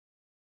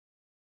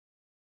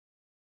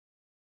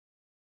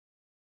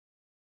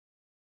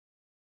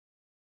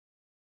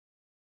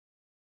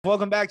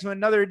Welcome back to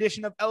another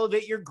edition of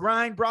Elevate Your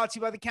Grind, brought to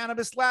you by the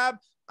Cannabis Lab.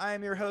 I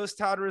am your host,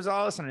 Todd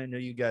Rosales, and I know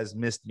you guys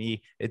missed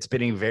me. It's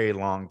been a very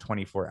long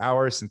 24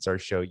 hours since our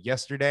show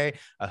yesterday.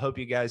 I hope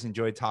you guys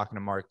enjoyed talking to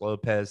Mark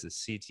Lopez, the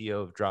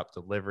CTO of Drop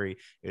Delivery.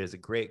 It is a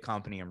great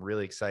company. I'm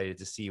really excited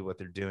to see what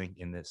they're doing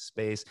in this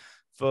space.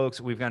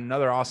 Folks, we've got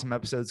another awesome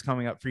episodes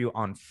coming up for you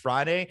on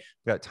Friday.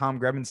 We've got Tom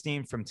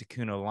Grebenstein from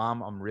Tikkun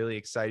Olam. I'm really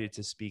excited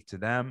to speak to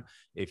them.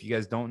 If you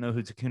guys don't know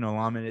who Tikkun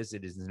Olam is,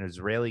 it is an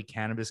Israeli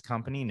cannabis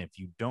company. And if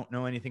you don't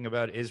know anything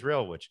about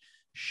Israel, which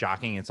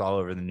shocking, it's all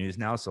over the news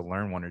now, so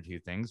learn one or two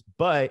things,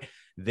 but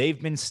they've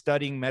been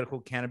studying medical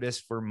cannabis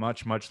for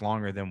much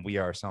longer than we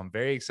are. So I'm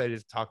very excited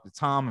to talk to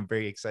Tom. I'm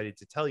very excited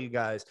to tell you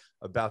guys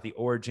about the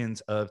origins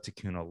of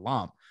Tikkun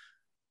Olam.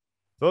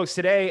 Folks,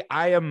 today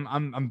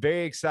I'm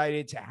very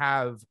excited to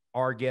have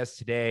our guest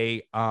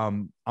today.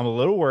 I'm a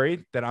little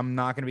worried that I'm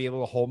not going to be able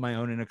to hold my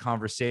own in a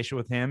conversation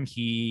with him.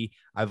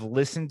 I've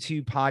listened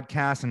to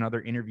podcasts and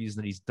other interviews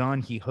that he's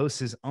done. He hosts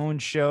his own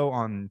show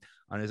on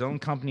his own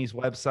company's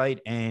website,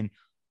 and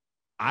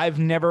I've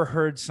never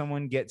heard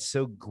someone get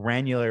so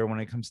granular when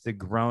it comes to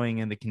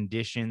growing and the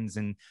conditions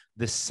and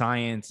the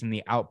science and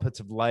the outputs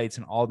of lights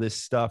and all this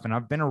stuff. And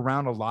I've been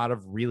around a lot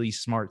of really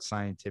smart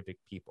scientific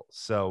people.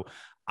 So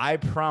I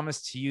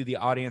promise to you, the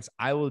audience,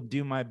 I will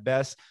do my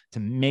best to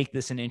make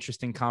this an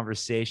interesting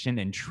conversation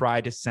and try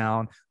to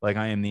sound like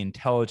I am the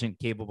intelligent,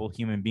 capable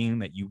human being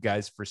that you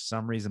guys, for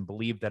some reason,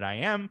 believe that I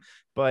am.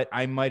 But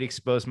I might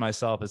expose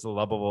myself as a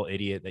lovable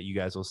idiot that you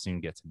guys will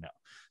soon get to know.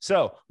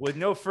 So with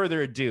no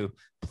further ado,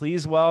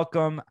 please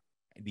welcome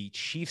the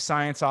Chief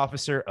Science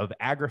Officer of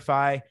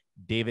Agrify,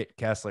 David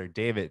Kessler.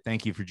 David,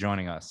 thank you for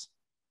joining us.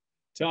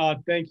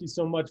 Todd, thank you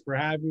so much for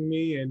having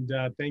me, and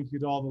thank you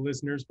to all the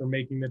listeners for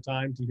making the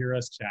time to hear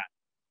us chat.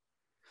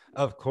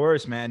 Of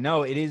course, man.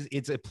 No,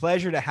 it's a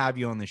pleasure to have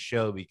you on the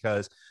show,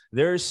 because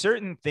there are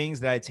certain things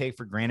that I take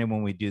for granted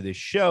when we do this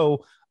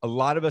show. A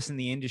lot of us in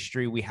the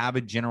industry, we have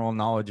a general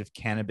knowledge of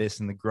cannabis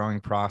and the growing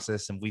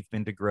process, and we've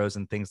been to grows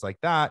and things like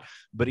that.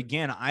 But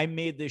again, I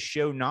made this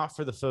show not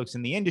for the folks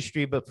in the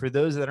industry, but for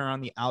those that are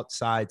on the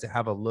outside to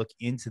have a look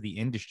into the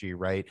industry,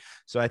 right?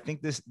 So I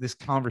think this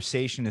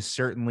conversation is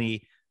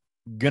certainly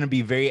going to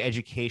be very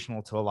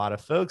educational to a lot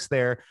of folks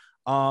there.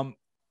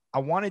 I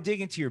want to dig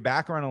into your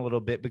background a little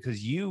bit,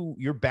 because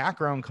your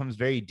background comes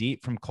very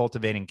deep from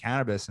cultivating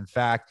cannabis. In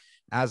fact,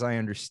 as I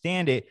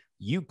understand it,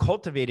 you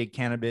cultivated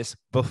cannabis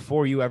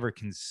before you ever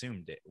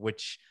consumed it,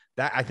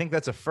 I think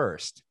that's a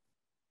first.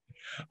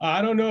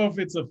 I don't know if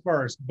it's a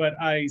first, but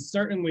I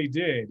certainly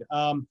did.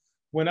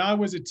 When I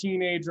was a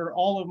teenager,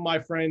 all of my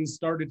friends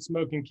started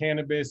smoking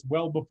cannabis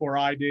well before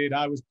I did.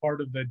 I was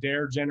part of the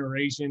DARE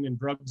generation, and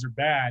drugs are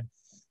bad.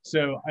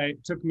 So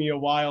it took me a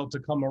while to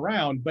come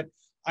around, but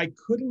I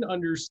couldn't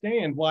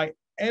understand why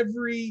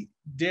every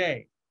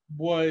day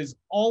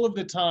all of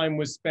the time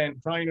was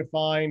spent trying to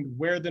find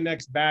where the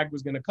next bag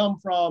was going to come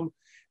from,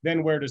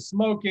 then where to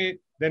smoke it,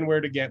 then where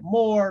to get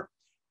more.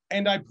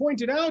 And I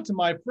pointed out to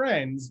my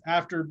friends,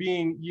 after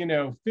being,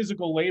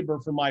 physical labor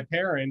for my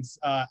parents,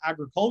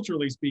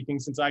 agriculturally speaking,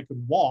 since I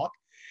could walk,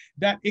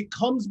 that it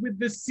comes with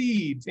the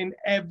seeds in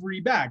every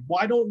bag.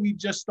 Why don't we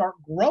just start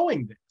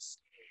growing this?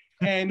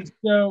 And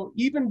so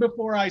even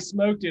before I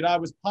smoked it, I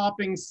was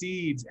popping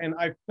seeds, and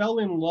I fell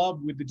in love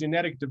with the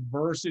genetic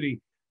diversity,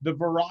 the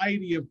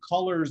variety of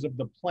colors of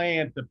the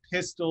plant, the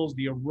pistils,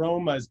 the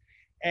aromas,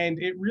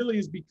 and it really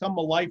has become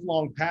a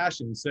lifelong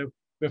passion. So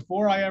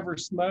before I ever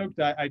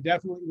smoked, I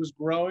definitely was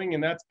growing,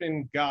 and that's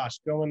been,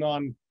 going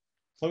on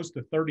close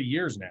to 30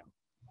 years now.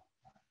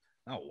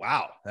 Oh,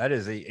 wow. That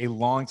is a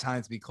long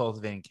time to be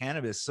cultivating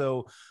cannabis.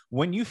 So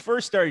when you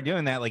first started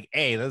doing that,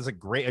 that's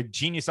a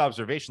genius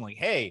observation.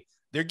 Hey,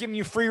 they're giving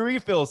you free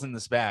refills in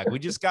this bag. We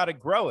just got to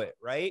grow it,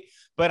 right?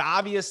 But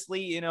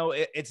obviously,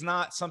 it's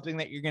not something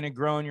that you're going to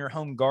grow in your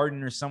home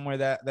garden or somewhere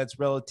that's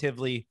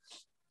relatively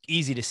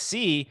easy to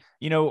see.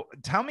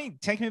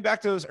 Take me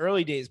back to those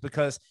early days,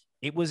 because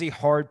it was a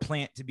hard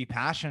plant to be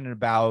passionate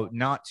about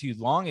not too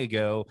long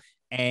ago.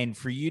 And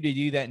for you to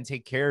do that and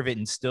take care of it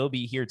and still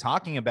be here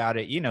talking about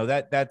it,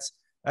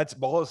 that's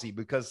ballsy,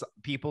 because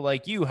people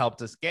like you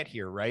helped us get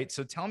here, right?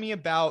 So tell me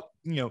about,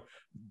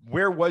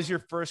 where was your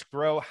first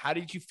grow? How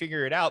did you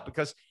figure it out?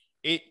 Because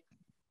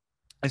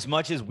as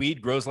much as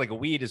weed grows like a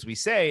weed, as we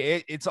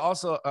say, it's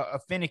also a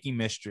finicky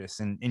mistress,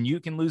 and you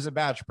can lose a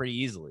batch pretty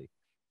easily.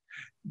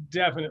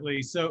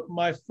 Definitely. So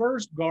my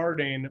first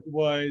garden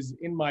was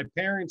in my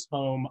parents'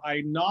 home.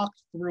 I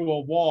knocked through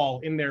a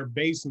wall in their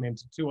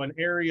basement to an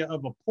area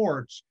of a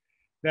porch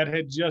that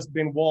had just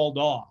been walled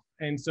off.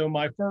 And so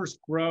my first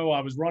grow,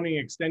 I was running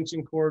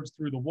extension cords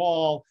through the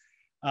wall,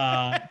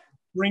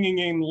 bringing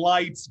in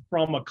lights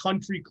from a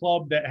country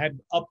club that had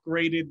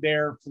upgraded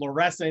their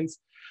fluorescence.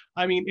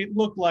 I mean, it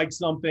looked like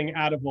something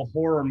out of a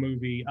horror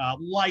movie,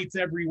 lights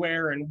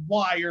everywhere and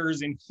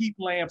wires and heat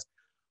lamps.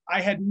 I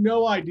had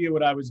no idea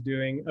what I was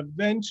doing.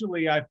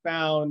 Eventually, I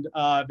found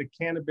the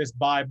Cannabis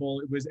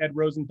Bible. It was Ed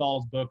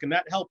Rosenthal's book, and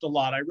that helped a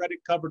lot. I read it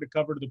cover to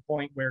cover to the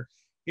point where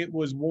it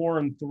was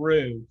worn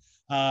through.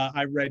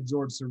 I read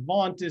George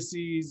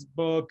Cervantes's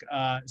book,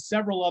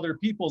 several other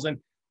people's, and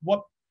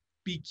what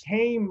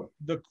became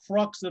the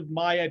crux of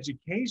my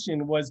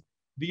education was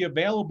the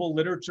available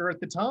literature at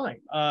the time.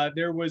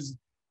 There was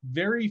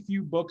very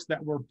few books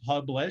that were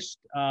published.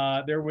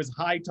 There was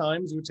High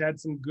Times, which had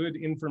some good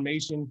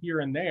information here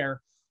and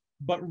there,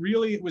 but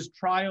really it was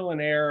trial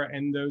and error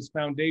and those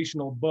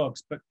foundational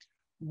books. But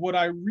what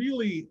I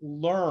really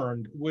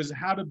learned was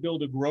how to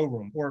build a grow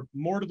room, or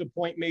more to the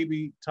point,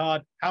 maybe,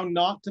 Todd, how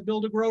not to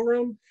build a grow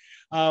room.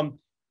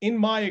 In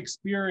my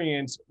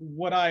experience,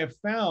 what I have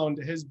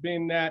found has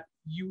been that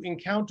you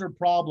encounter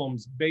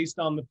problems based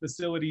on the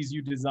facilities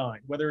you design,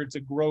 whether it's a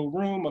grow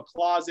room, a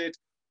closet,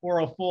 or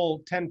a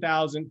full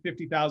 10,000,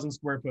 50,000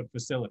 square foot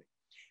facility.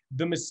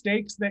 The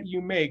mistakes that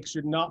you make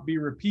should not be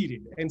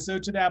repeated. And so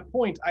to that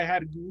point, I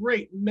had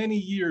many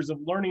years of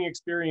learning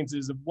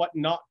experiences of what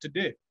not to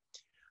do.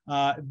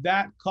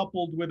 That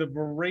coupled with a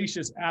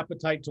voracious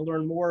appetite to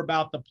learn more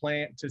about the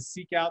plant, to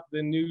seek out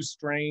the new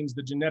strains,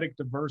 the genetic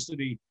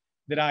diversity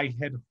that I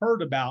had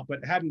heard about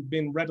but hadn't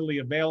been readily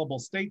available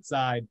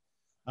stateside,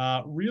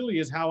 really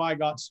is how I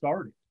got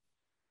started.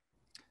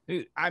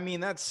 Dude, I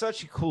mean, that's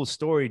such a cool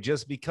story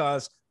just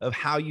because of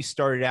how you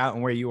started out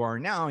and where you are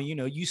now. You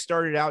know, you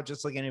started out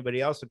just like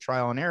anybody else with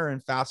trial and error,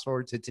 and fast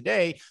forward to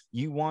today,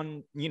 you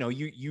won, you know,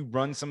 you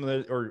run some of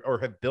the, or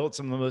have built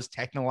some of the most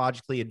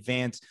technologically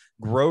advanced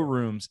grow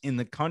rooms in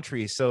the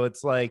country. So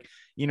it's like,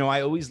 you know,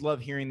 I always love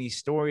hearing these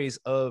stories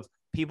of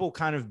people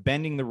kind of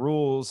bending the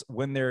rules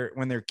when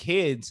they're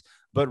kids,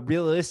 but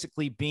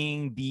realistically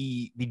being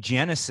the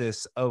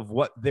genesis of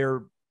what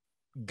they're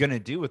gonna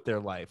do with their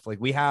life. Like,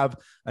 we have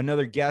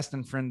another guest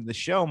and friend of the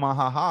show,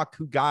 Maha Hawk,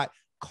 who got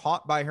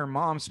caught by her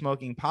mom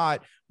smoking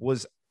pot,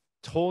 was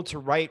told to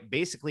write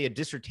basically a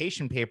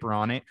dissertation paper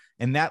on it,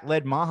 and that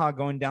led Maha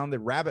going down the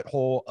rabbit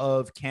hole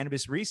of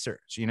cannabis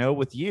research. You know,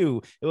 with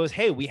you, it was,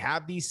 hey, we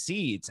have these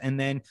seeds, and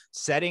then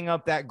setting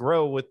up that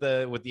grow with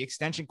the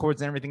extension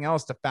cords and everything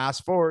else to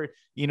fast forward,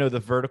 you know, the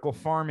vertical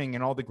farming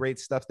and all the great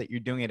stuff that you're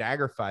doing at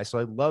Agrify. So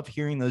I love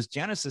hearing those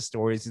genesis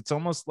stories. It's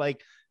almost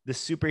like the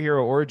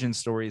superhero origin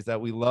stories that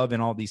we love in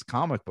all these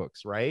comic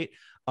books, right?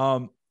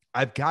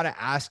 I've got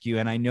to ask you,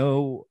 and I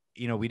know,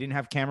 you know, we didn't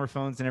have camera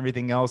phones and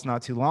everything else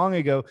not too long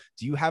ago.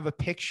 Do you have a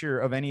picture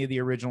of any of the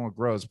original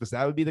grows? Because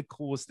that would be the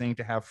coolest thing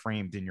to have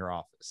framed in your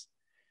office.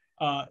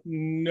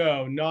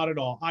 No, not at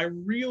all. I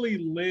really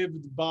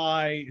lived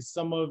by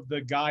some of the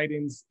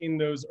guidance in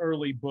those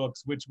early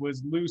books, which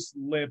was loose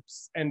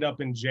lips end up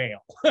in jail.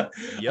 Yep.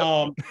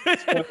 So,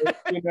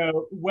 you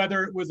know,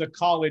 whether it was a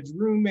college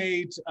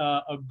roommate,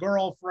 a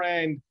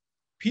girlfriend,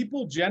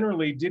 people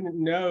generally didn't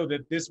know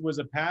that this was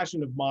a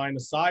passion of mine, a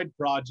side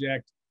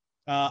project,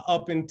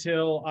 up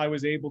until I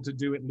was able to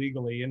do it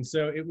legally. And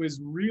so it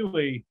was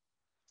really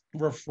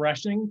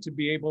refreshing to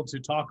be able to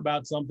talk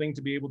about something,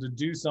 to be able to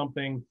do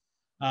something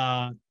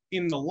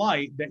in the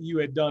light that you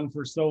had done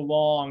for so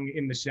long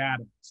in the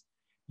shadows.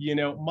 You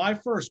know, my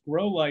first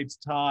grow lights,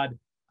 Todd,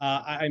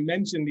 I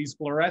mentioned these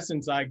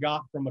fluorescents I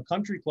got from a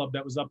country club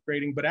that was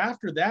upgrading, but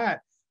after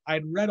that,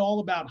 I'd read all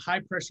about high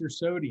pressure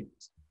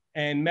sodiums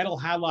and metal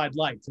halide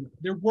lights. And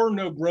there were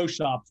no grow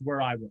shops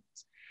where I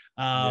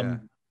was.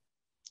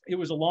 It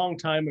was a long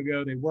time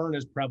ago. They weren't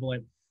as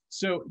prevalent.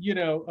 So, you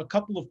know, a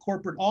couple of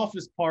corporate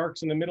office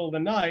parks in the middle of the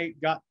night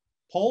got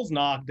poles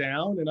knocked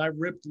down, and I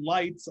ripped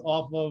lights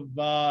off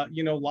of,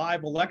 you know,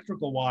 live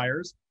electrical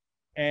wires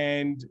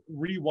and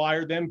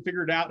rewired them,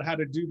 figured out how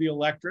to do the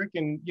electric.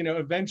 And, you know,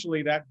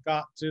 eventually that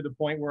got to the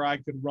point where I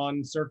could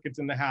run circuits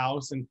in the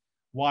house and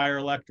wire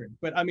electric.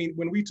 But I mean,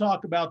 when we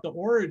talk about the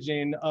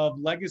origin of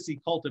legacy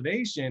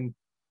cultivation,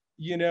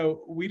 you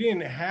know, we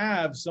didn't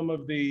have some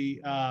of the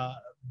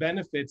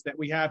benefits that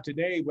we have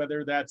today,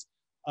 whether that's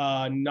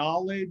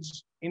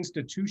knowledge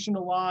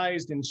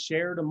institutionalized and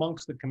shared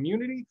amongst the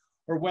community,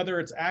 or whether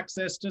it's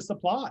access to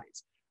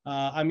supplies.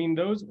 I mean,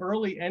 those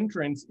early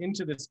entrants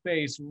into the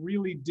space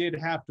really did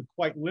have to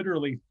quite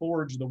literally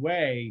forge the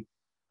way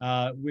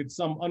with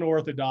some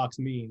unorthodox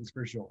means,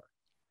 for sure.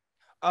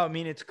 I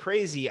mean, it's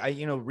crazy.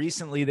 You know,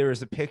 recently there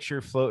was a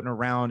picture floating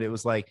around. It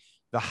was like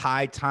the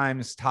High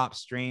Times top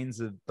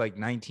strains of like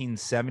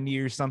 1970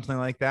 or something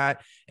like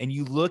that. And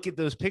you look at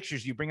those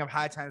pictures, you bring up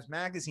High Times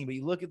magazine, but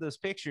you look at those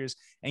pictures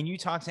and you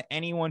talk to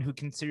anyone who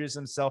considers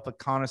himself a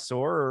connoisseur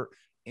or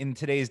in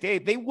today's day,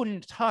 they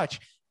wouldn't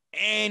touch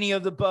any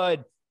of the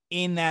bud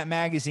in that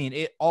magazine.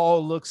 It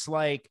all looks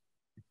like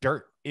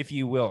dirt, if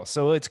you will.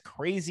 So it's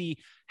crazy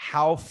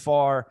how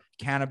far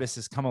cannabis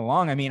has come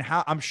along. I mean,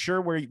 I'm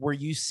sure where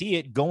you see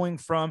it going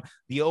from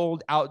the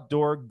old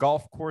outdoor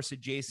golf course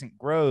adjacent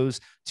grows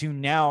to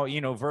now,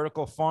 you know,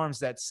 vertical farms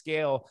that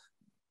scale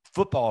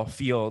football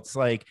fields.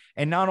 Like,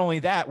 and not only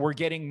that, we're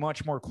getting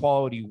much more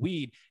quality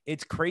weed.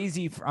 It's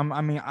crazy.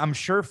 I mean, I'm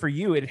sure for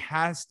you, it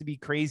has to be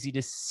crazy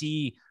to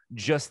see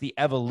just the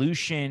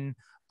evolution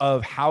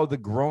of how the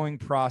growing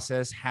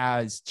process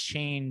has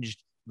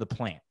changed the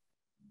plant.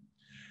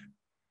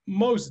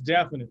 Most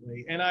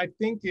definitely. And I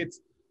think it's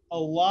a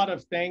lot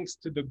of thanks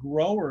to the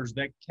growers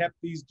that kept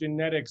these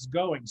genetics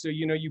going. So,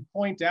 you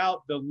point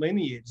out the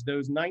lineage,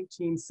 those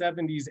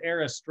 1970s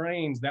era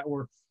strains that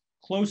were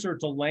closer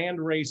to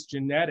landrace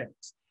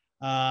genetics,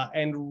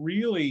 and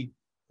really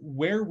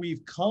where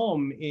we've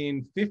come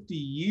in 50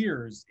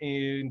 years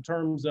in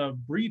terms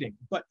of breeding.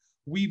 But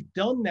we've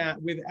done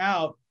that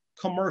without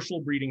commercial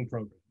breeding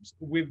programs,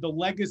 with the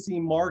legacy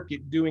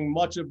market doing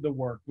much of the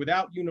work,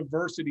 without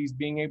universities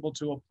being able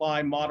to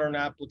apply modern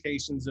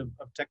applications of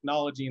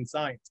technology and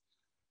science.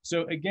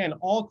 So again,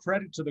 all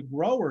credit to the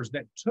growers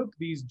that took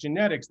these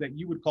genetics that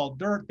you would call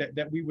dirt,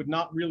 that we would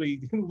not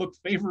really look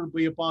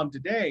favorably upon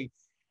today,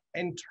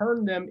 and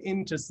turn them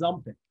into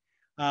something.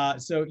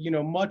 So,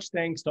 much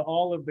thanks to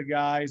all of the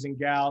guys and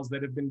gals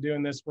that have been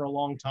doing this for a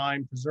long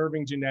time,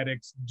 preserving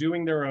genetics,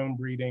 doing their own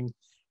breeding,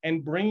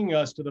 and bringing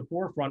us to the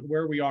forefront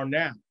where we are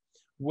now.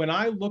 When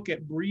I look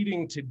at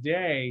breeding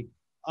today,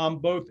 I'm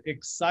both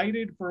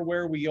excited for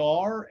where we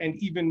are and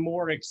even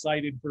more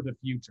excited for the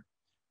future,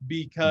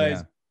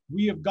 because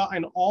we have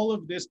gotten all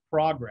of this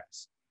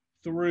progress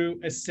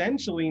through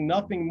essentially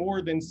nothing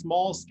more than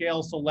small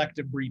scale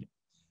selective breeding.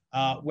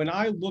 When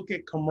I look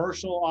at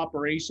commercial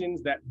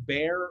operations that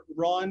Bayer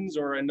runs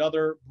or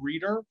another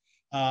breeder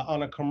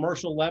on a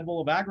commercial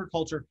level of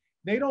agriculture,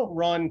 they don't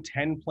run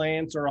 10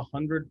 plants or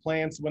 100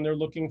 plants when they're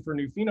looking for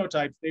new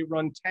phenotypes. They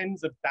run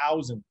tens of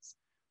thousands,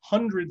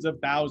 hundreds of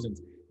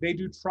thousands. They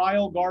do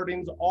trial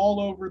gardens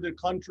all over the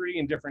country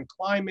in different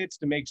climates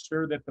to make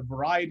sure that the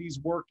varieties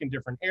work in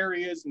different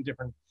areas, in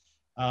different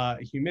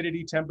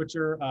humidity,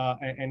 temperature,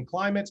 and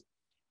climates.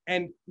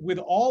 And with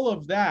all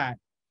of that,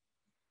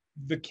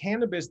 the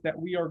cannabis that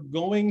we are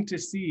going to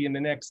see in the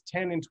next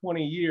 10 and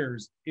 20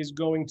 years is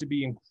going to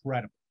be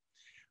incredible,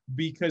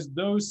 because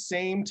those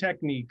same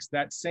techniques,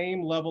 that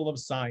same level of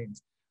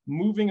science,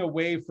 moving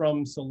away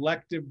from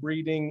selective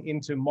breeding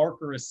into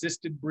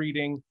marker-assisted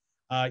breeding,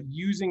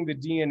 using the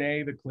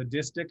DNA, the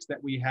cladistics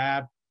that we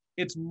have,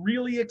 it's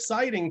really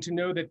exciting to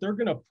know that they're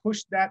going to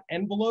push that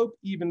envelope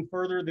even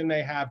further than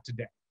they have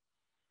today.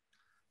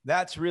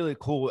 That's really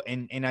cool.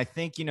 And I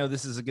think,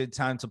 this is a good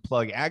time to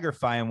plug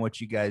Agrify and what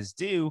you guys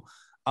do,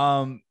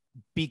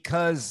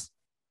 because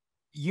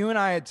you and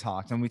I had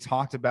talked, and we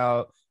talked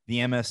about the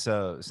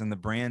MSOs and the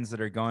brands that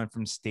are going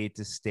from state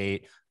to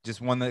state. Just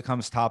one that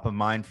comes top of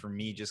mind for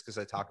me, just because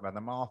I talk about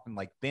them often,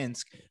 like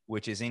Binsk,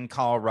 which is in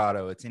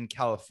Colorado. It's in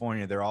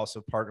California. They're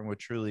also partnering with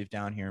True Leaf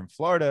down here in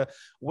Florida.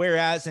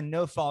 Whereas, and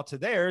no fault to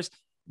theirs,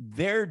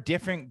 they're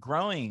different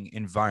growing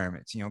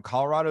environments.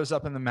 Colorado's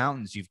up in the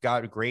mountains. You've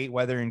got great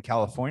weather in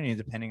California,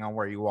 depending on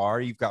where you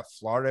are. You've got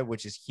Florida,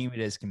 which is humid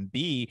as can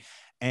be.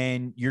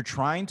 And you're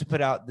trying to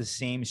put out the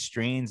same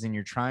strains, and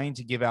you're trying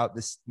to give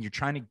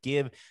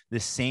the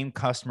same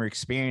customer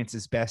experience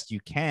as best you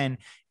can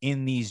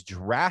in these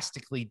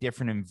drastically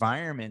different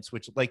environments,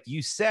 which, like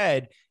you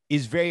said,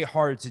 is very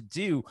hard to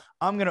do.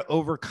 I'm going to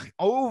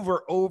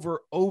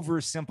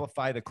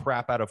oversimplify the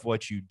crap out of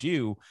what you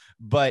do.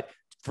 But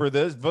for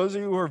those of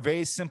you who are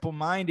very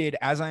simple-minded,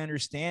 as I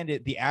understand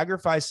it, the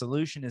Agrify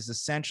solution is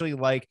essentially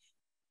like,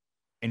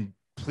 and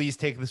please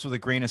take this with a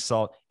grain of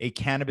salt, a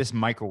cannabis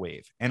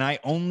microwave. And I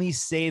only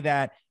say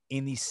that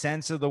in the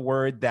sense of the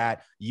word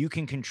that you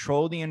can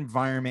control the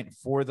environment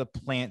for the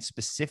plant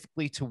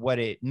specifically to what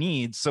it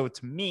needs. So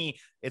to me,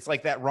 it's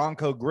like that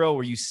Ronco grill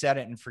where you set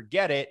it and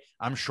forget it.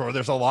 I'm sure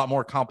there's a lot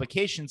more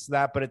complications to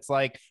that, but it's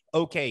like,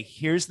 okay,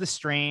 here's the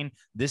strain.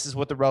 This is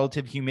what the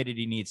relative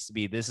humidity needs to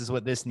be. This is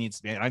what this needs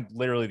to be. And I'm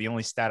literally, the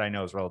only stat I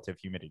know is relative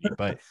humidity,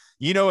 but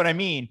you know what I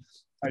mean?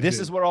 This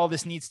is what all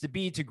this needs to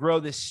be to grow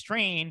this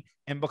strain.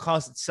 And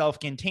because it's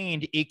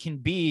self-contained, it can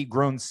be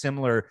grown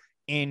similar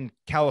in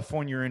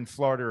California, in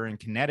Florida, or in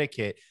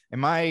Connecticut.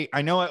 I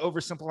know I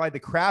oversimplified the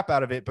crap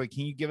out of it, but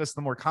can you give us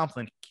the more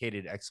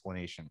complicated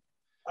explanation?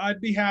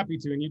 I'd be happy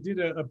to. And you did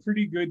a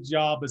pretty good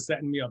job of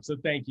setting me up. So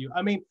thank you.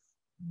 I mean,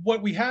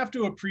 what we have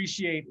to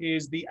appreciate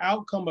is the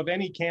outcome of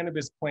any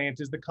cannabis plant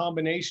is the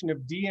combination of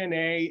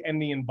DNA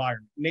and the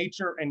environment,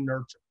 nature and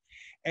nurture.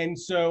 And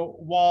so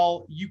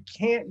while you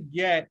can't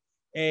get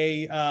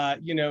a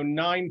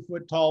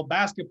 9-foot tall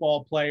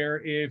basketball player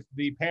if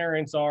the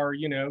parents are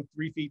 3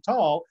 feet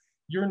tall,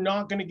 you're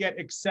not going to get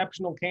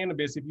exceptional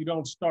cannabis if you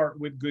don't start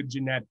with good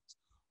genetics.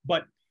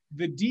 But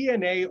the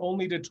DNA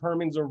only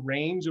determines a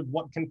range of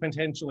what can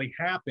potentially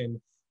happen.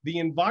 The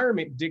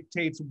environment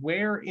dictates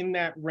where in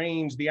that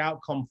range the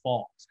outcome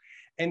falls.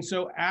 And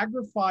so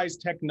Agrify's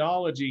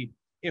technology,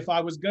 if I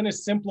was going to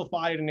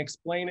simplify it and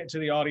explain it to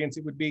the audience,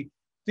 it would be,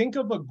 think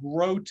of a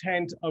grow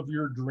tent of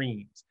your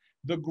dreams.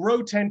 The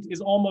grow tent is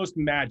almost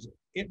magic.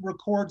 It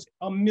records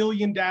 1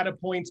 million data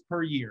points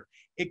per year.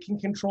 It can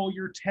control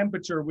your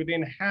temperature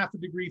within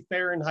 0.5 degree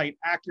Fahrenheit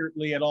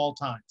accurately at all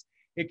times.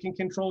 It can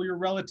control your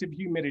relative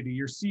humidity,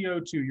 your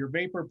CO2, your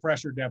vapor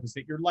pressure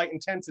deficit, your light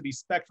intensity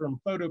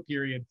spectrum,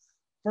 photoperiod,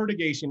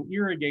 fertigation,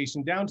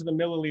 irrigation, down to the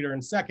milliliter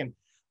in second.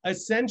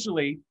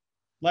 Essentially,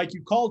 like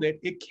you called it,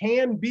 it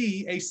can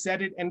be a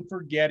set it and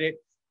forget it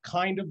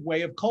kind of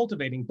way of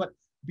cultivating. But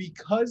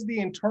because the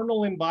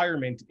internal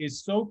environment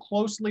is so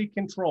closely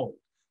controlled,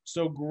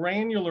 so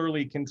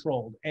granularly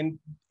controlled and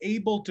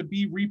able to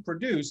be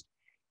reproduced.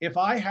 If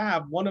I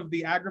have one of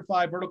the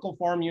Agrify vertical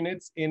farm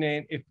units in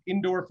an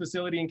indoor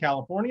facility in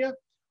California,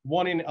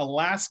 one in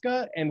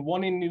Alaska, and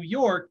one in New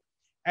York,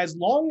 as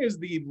long as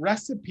the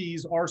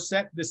recipes are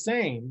set the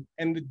same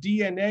and the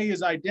DNA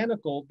is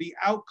identical, the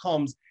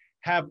outcomes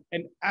have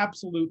an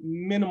absolute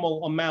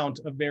minimal amount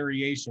of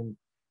variation.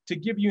 To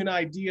give you an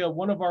idea,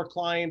 one of our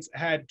clients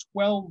had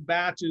 12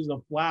 batches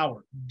of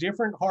flower,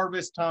 different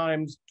harvest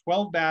times,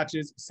 12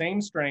 batches, same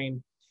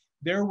strain.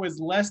 There was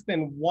less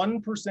than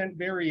 1%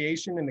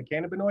 variation in the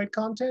cannabinoid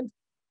content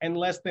and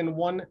less than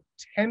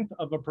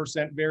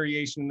 0.1%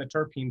 variation in the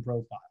terpene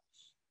profile,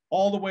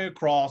 all the way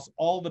across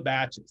all the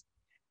batches.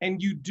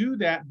 And you do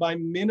that by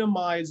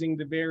minimizing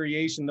the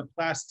variation, the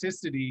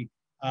plasticity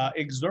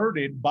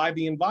exerted by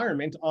the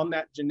environment on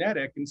that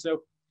genetic. And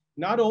so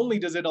not only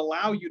does it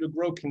allow you to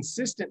grow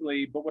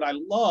consistently, but what I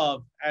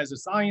love as a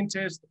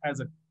scientist, as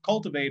a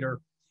cultivator,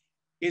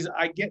 is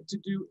I get to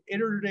do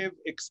iterative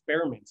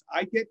experiments.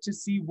 I get to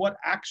see what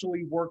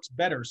actually works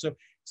better. So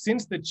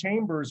since the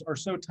chambers are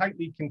so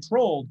tightly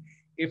controlled,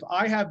 if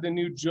I have the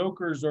new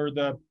Jokers or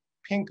the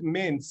pink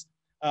mints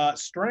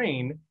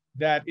strain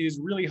that is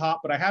really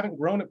hot, but I haven't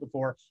grown it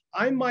before,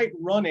 I might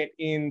run it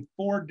in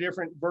 4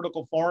 different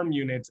vertical farm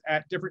units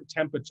at different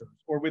temperatures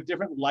or with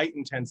different light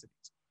intensities.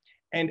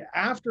 And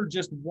after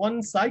just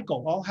one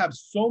cycle, I'll have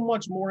so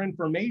much more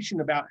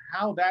information about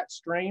how that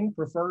strain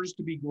prefers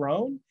to be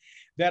grown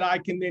that I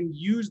can then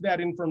use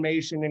that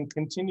information and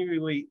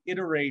continually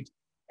iterate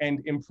and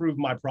improve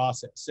my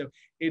process. So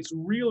it's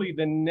really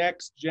the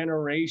next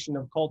generation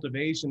of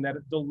cultivation that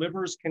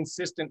delivers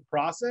consistent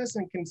process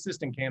and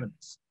consistent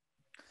cannabis.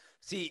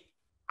 See,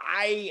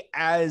 I,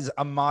 as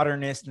a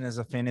modernist and as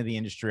a fan of the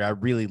industry, I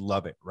really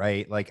love it,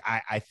 right? Like,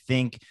 I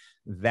think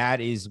that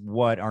is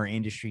what our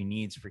industry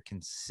needs for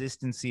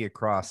consistency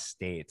across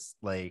states.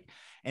 Like,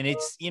 and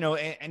it's, you know,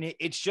 and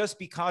it's just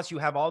because you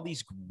have all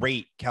these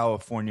great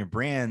California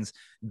brands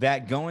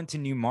that go into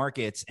new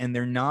markets and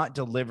they're not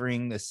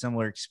delivering a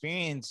similar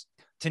experience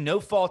to no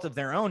fault of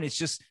their own. It's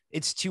just,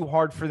 it's too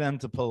hard for them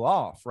to pull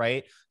off,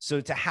 right?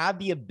 So to have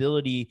the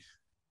ability,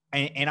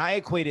 and I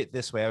equate it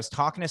this way. I was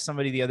talking to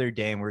somebody the other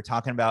day and we were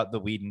talking about the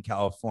weed in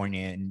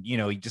California, and, you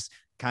know, he just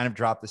kind of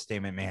dropped the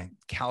statement, man,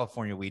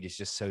 California weed is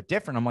just so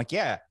different. I'm like,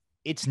 yeah,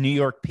 it's New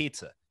York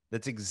pizza.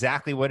 That's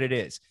exactly what it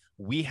is.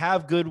 We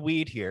have good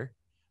weed here,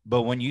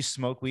 but when you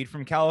smoke weed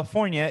from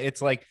California,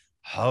 it's like,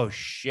 oh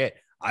shit,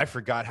 I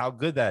forgot how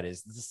good that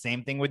is. It's the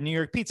same thing with New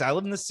York pizza. I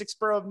live in the 6th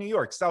borough of New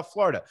York, South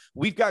Florida.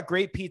 We've got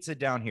great pizza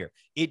down here.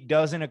 It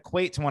doesn't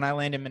equate to when I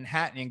land in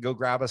Manhattan and go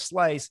grab a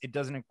slice. It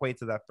doesn't equate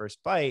to that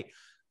first bite.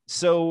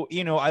 So,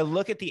 you know, I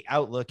look at the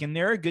outlook, and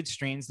there are good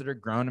strains that are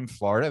grown in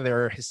Florida.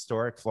 There are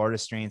historic Florida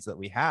strains that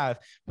we have,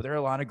 but there are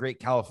a lot of great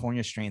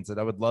California strains that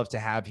I would love to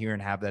have here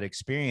and have that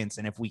experience.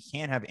 And if we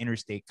can't have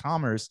interstate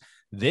commerce,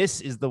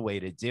 this is the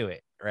way to do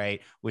it, right?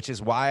 Which is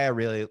why I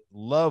really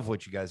love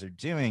what you guys are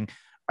doing.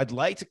 I'd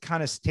like to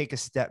kind of take a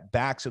step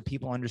back so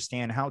people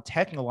understand how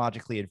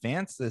technologically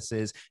advanced this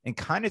is, and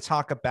kind of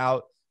talk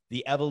about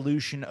the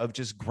evolution of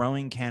just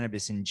growing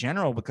cannabis in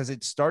general, because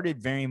it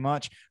started very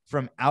much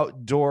from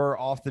outdoor,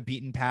 off the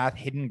beaten path,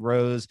 hidden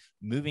grows,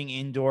 moving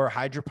indoor,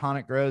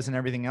 hydroponic grows and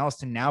everything else.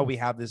 To now we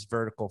have this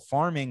vertical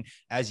farming.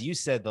 As you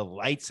said, the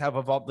lights have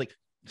evolved. Like,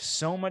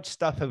 so much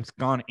stuff has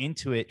gone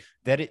into it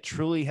that it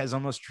truly has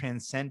almost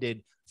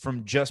transcended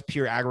from just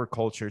pure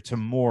agriculture to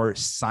more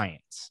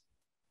science.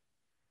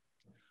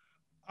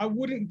 I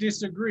wouldn't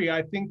disagree.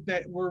 I think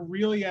that we're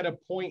really at a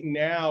point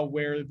now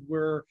where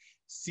we're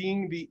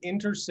seeing the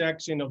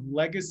intersection of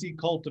legacy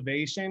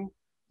cultivation,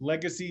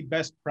 legacy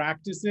best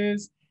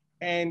practices,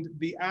 and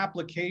the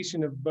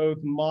application of both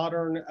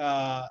modern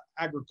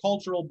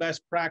agricultural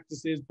best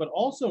practices, but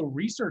also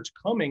research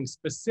coming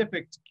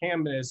specific to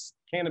cannabis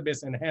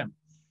and hemp.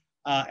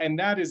 And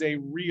that is a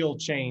real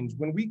change.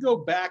 When we go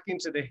back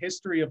into the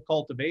history of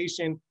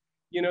cultivation,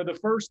 you know, the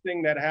first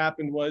thing that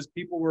happened was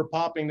people were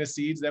popping the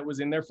seeds that was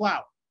in their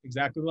flower,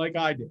 exactly like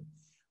I did.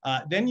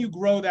 Then you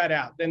grow that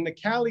out. Then the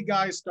Cali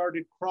guys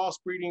started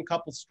crossbreeding a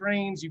couple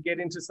strains. You get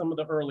into some of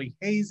the early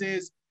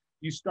hazes.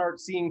 You start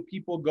seeing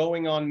people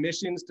going on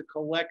missions to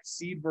collect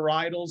seed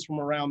varietals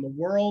from around the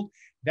world.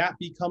 That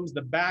becomes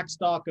the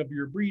backstock of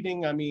your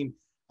breeding. I mean,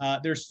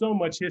 there's so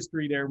much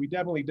history there. We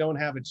definitely don't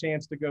have a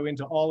chance to go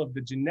into all of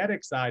the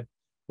genetic side.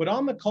 But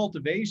on the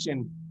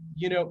cultivation,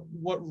 you know,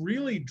 what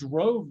really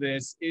drove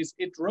this is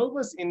it drove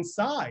us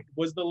inside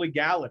was the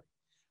legality.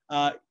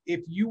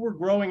 If you were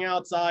growing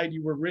outside,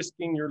 you were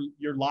risking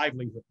your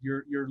livelihood,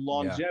 your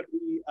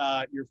longevity,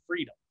 your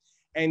freedom.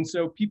 And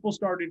so people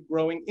started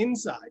growing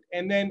inside.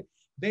 And then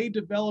they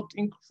developed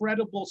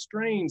incredible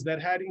strains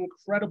that had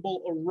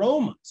incredible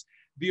aromas.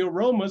 The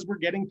aromas were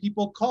getting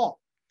people caught.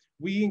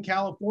 We in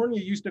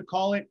California used to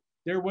call it,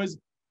 there was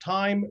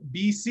time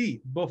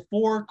BC,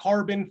 before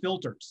carbon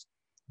filters.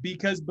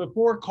 Because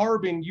before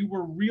carbon, you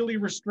were really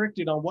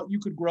restricted on what you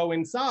could grow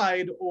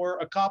inside, or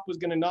a cop was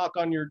going to knock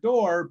on your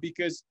door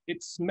because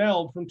it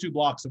smelled from 2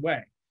 blocks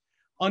away,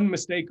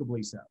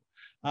 unmistakably so.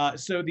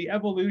 So the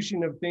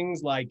evolution of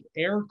things like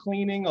air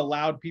cleaning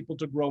allowed people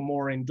to grow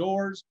more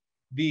indoors.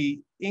 The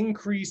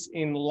increase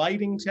in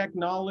lighting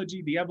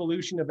technology, the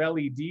evolution of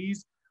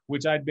LEDs,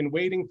 which I'd been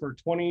waiting for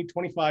 20,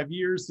 25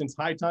 years since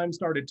High Time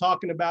started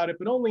talking about it,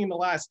 but only in the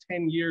last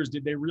 10 years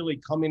did they really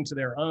come into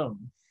their own.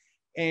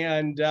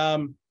 And,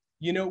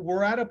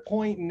 we're at a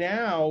point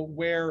now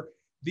where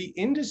the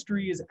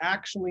industry is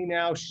actually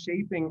now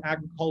shaping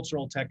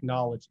agricultural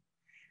technology.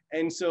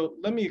 And so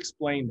let me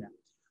explain that.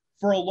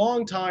 For a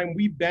long time,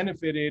 we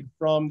benefited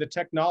from the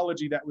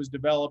technology that was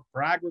developed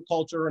for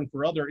agriculture and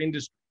for other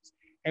industries,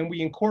 and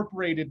we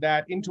incorporated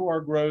that into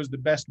our grows the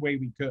best way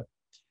we could.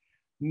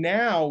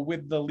 Now,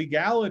 with the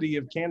legality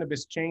of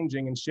cannabis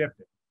changing and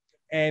shifting,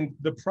 and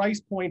the price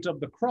point of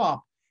the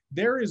crop,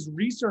 there is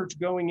research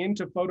going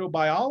into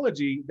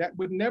photobiology that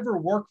would never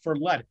work for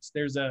lettuce.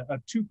 There's a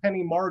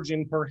 2-penny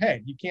margin per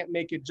head. You can't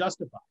make it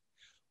justified.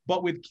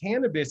 But with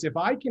cannabis, if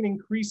I can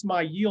increase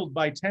my yield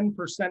by 10%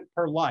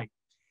 per light,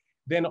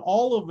 then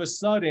all of a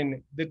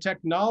sudden the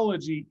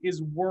technology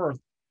is worth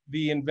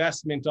the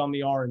investment on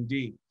the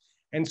R&D.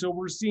 And so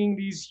we're seeing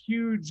these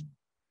huge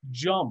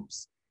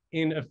jumps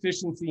in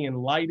efficiency in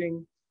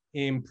lighting,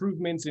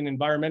 improvements in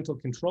environmental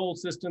control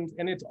systems,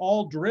 and it's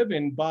all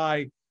driven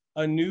by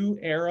a new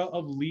era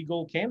of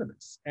legal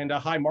cannabis and a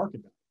high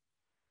market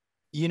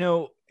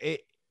value.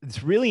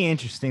 It's really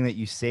interesting that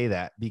you say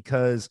that,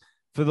 because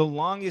for the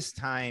longest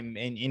time,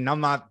 and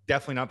I'm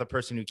definitely not the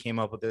person who came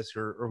up with this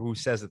or who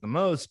says it the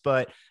most,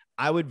 but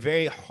I would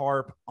very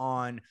harp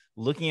on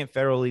looking at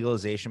federal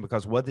legalization,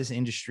 because what this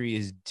industry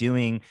is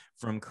doing,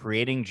 from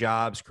creating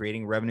jobs,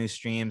 creating revenue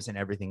streams and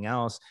everything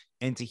else.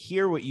 And to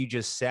hear what you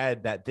just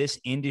said, that this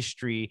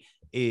industry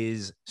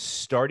is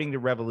starting to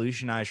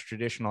revolutionize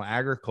traditional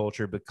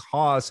agriculture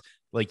because,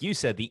 like you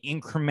said, the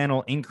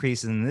incremental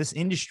increases in this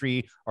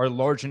industry are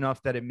large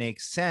enough that it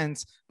makes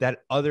sense that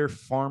other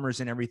farmers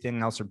and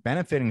everything else are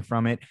benefiting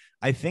from it.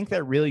 I think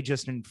that really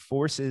just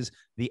enforces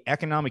the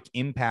economic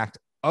impact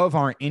of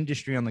our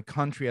industry on the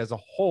country as a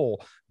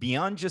whole,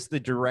 beyond just the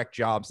direct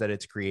jobs that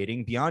it's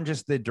creating, beyond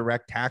just the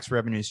direct tax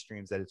revenue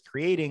streams that it's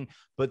creating,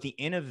 but the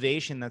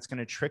innovation that's going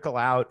to trickle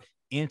out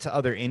into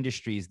other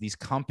industries. These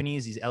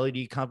companies, these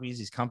LED companies,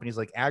 these companies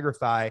like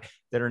Agrify,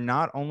 that are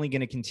not only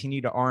going to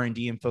continue to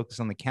R&D and focus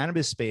on the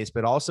cannabis space,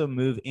 but also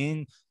move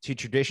into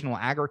traditional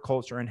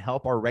agriculture and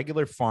help our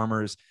regular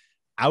farmers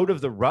out of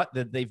the rut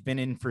that they've been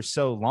in for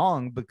so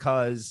long.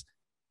 Because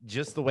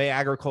just the way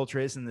agriculture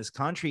is in this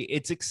country,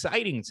 it's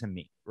exciting to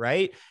me,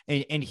 right?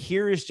 And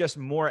here is just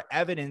more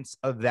evidence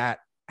of that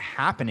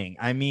happening.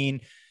 I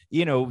mean,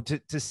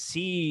 to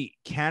see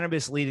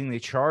cannabis leading the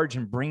charge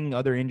and bringing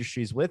other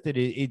industries with it,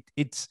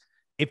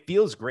 it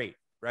feels great,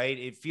 right?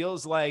 It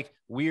feels like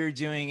we're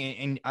doing,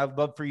 and I'd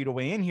love for you to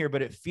weigh in here,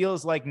 but it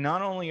feels like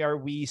not only are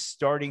we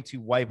starting to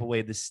wipe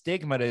away the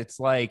stigma, it's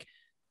like,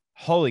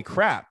 holy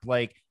crap,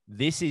 like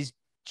this is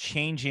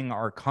changing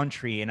our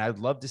country. And I'd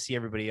love to see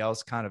everybody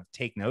else kind of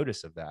take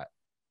notice of that.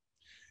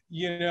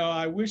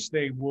 I wish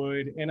they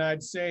would. And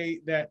I'd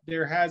say that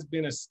there has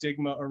been a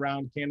stigma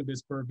around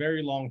cannabis for a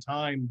very long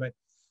time, but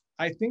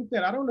I think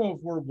that I don't know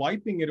if we're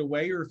wiping it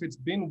away or if it's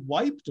been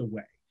wiped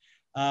away.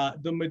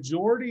 The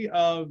majority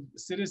of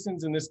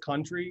citizens in this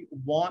country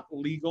want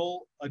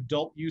legal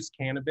adult use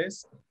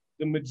cannabis.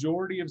 The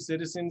majority of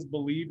citizens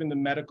believe in the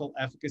medical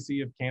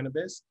efficacy of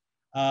cannabis.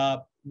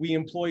 We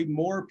employ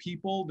more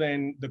people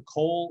than the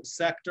coal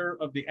sector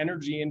of the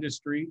energy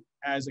industry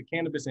as a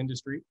cannabis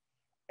industry.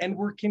 And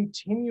we're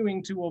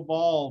continuing to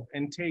evolve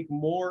and take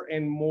more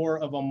and more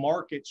of a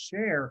market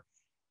share.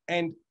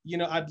 And,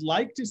 I'd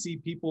like to see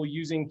people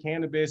using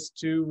cannabis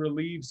to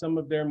relieve some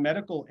of their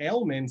medical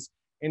ailments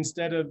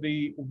instead of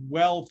the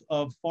wealth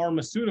of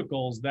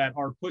pharmaceuticals that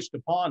are pushed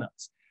upon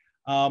us.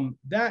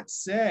 That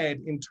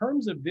said, in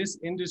terms of this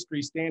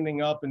industry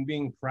standing up and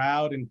being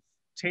proud and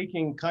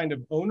taking kind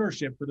of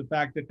ownership for the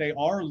fact that they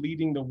are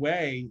leading the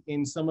way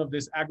in some of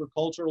this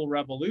agricultural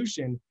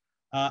revolution,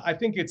 I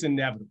think it's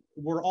inevitable.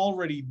 We're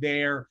already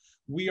there.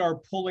 We are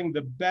pulling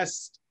the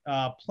best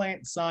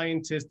plant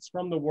scientists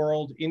from the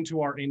world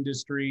into our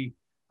industry.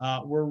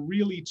 We're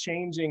really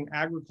changing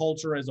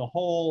agriculture as a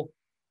whole.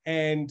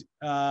 And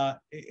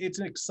it's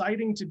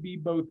exciting to be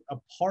both a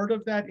part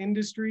of that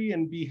industry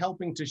and be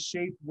helping to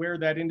shape where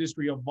that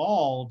industry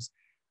evolves,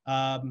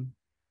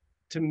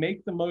 to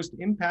make the most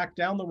impact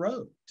down the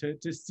road,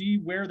 to see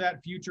where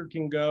that future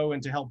can go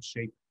and to help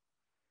shape it.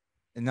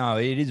 No,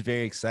 it is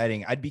very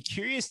exciting. I'd be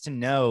curious to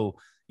know,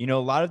 a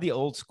lot of the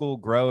old school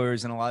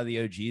growers and a lot of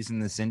the OGs in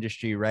this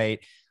industry, right?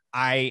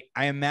 I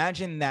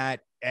imagine that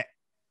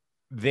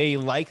they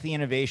like the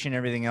innovation and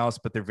everything else,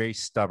 but they're very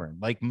stubborn,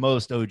 like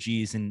most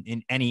OGs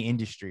in any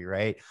industry,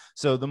 right?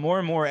 So the more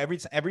and more,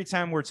 every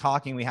time we're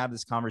talking, we have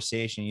this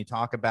conversation, you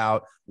talk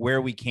about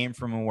where we came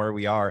from and where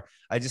we are.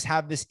 I just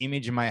have this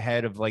image in my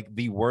head of like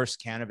the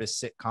worst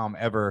cannabis sitcom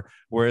ever,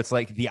 where it's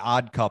like The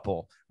Odd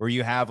Couple, where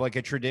you have like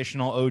a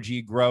traditional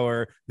OG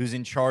grower who's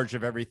in charge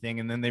of everything.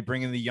 And then they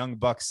bring in the young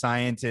buck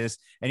scientist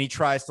and he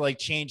tries to like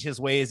change his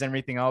ways and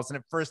everything else. And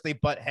at first they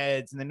butt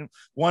heads, and then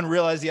one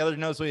realizes the other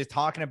knows what he's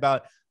talking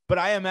about. But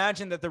I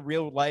imagine that the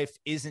real life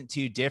isn't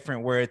too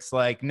different, where it's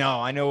like, no,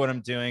 I know what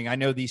I'm doing. I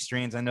know these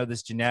strains. I know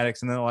this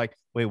genetics. And they're like,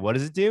 wait, what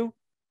does it do?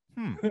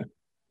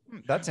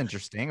 That's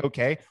interesting.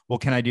 Okay. Well,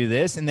 can I do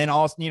this? And then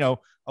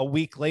also, a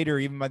week later,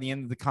 even by the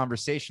end of the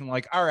conversation,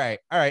 like, all right,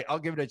 I'll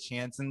give it a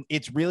chance. And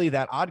it's really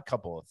that odd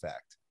couple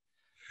effect.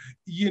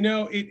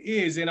 It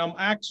is. And I'm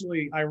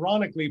actually,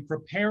 ironically,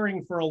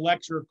 preparing for a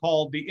lecture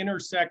called The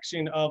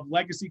Intersection of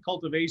Legacy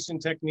Cultivation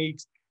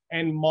Techniques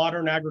and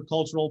Modern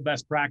Agricultural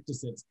Best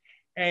Practices.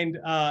 And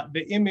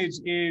the image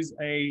is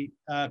a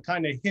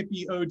kind of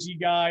hippie OG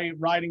guy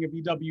riding a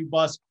VW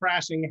bus,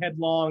 crashing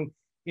headlong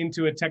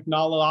into a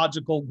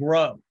technological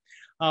grow.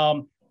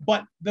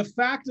 But the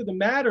fact of the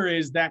matter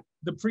is that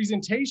the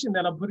presentation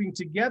that I'm putting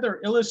together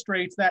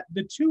illustrates that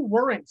the two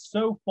weren't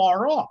so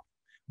far off.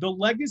 The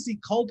legacy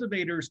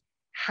cultivators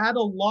had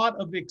a lot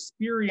of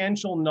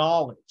experiential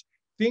knowledge,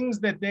 things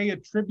that they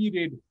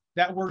attributed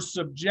that were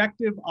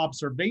subjective,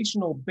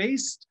 observational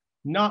based,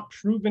 not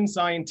proven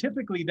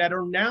scientifically, that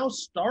are now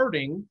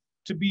starting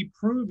to be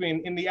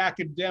proven in the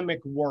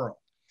academic world.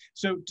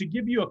 So to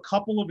give you a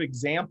couple of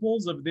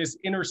examples of this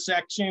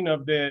intersection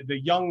of the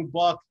young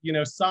buck,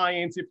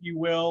 science, if you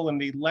will,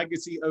 and the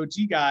legacy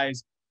OG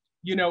guys,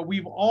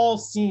 we've all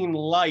seen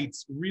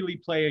lights really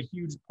play a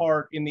huge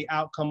part in the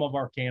outcome of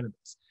our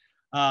cannabis.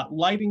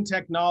 Lighting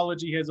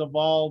technology has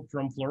evolved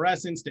from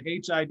fluorescents to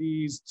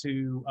HIDs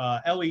to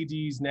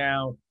LEDs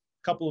now.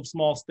 A couple of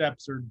small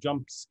steps or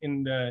jumps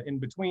in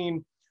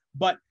between,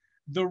 but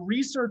the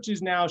research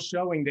is now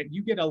showing that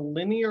you get a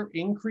linear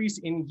increase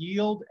in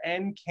yield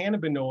and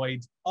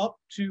cannabinoids up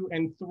to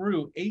and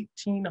through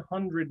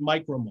 1,800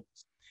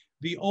 micromoles.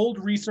 The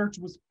old research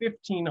was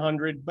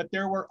 1,500, but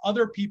there were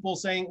other people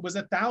saying it was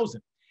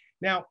 1,000.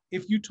 Now,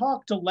 if you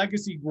talk to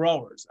legacy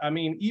growers, I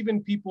mean,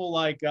 even people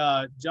like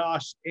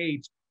Josh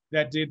H.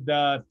 that did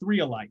the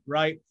 3-alite,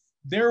 right?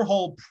 Their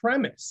whole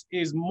premise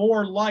is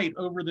more light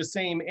over the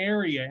same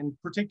area and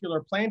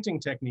particular planting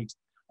techniques.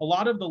 A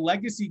lot of the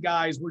legacy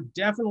guys were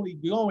definitely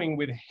going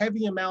with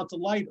heavy amounts of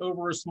light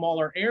over a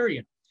smaller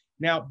area.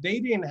 Now, they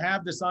didn't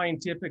have the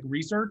scientific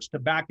research to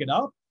back it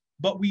up,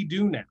 but we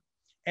do now.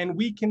 And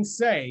we can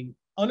say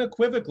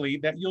unequivocally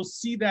that you'll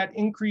see that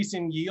increase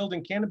in yield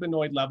and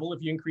cannabinoid level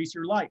if you increase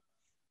your light.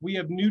 We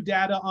have new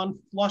data on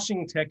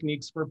flushing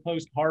techniques for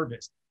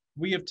post-harvest.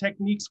 We have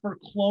techniques for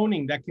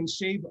cloning that can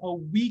shave a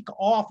week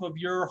off of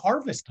your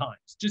harvest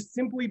times, just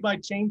simply by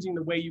changing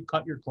the way you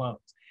cut your clones.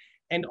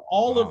 And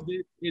all of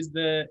this is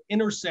the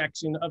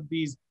intersection of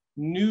these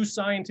new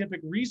scientific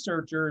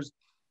researchers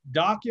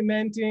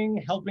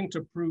documenting, helping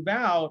to prove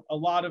out a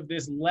lot of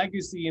this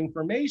legacy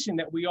information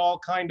that we all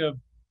kind of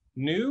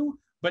knew,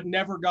 but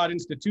never got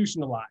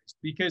institutionalized.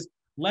 Because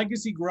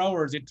legacy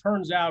growers, it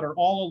turns out, are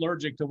all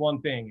allergic to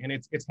one thing, and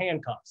it's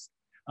handcuffs.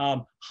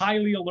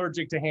 Highly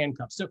allergic to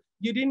handcuffs. So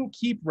you didn't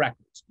keep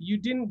records. You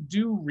didn't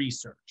do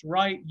research,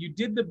 right? You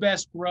did the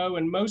best grow,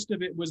 and most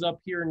of it was up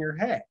here in your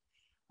head.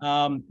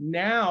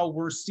 Now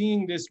we're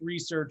seeing this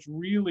research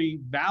really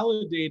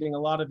validating a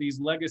lot of these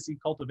legacy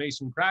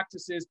cultivation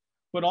practices,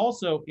 but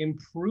also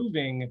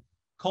improving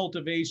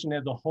cultivation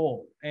as a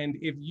whole. And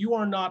if you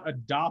are not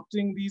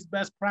adopting these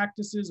best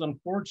practices,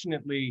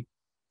 unfortunately,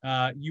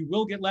 you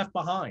will get left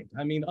behind.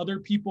 I mean, other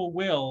people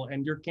will,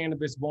 and your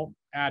cannabis won't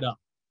add up.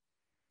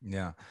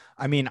 Yeah.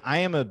 I mean, I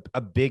am a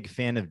big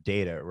fan of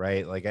data,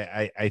 right? Like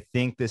I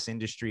think this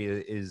industry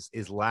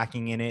is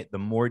lacking in it. The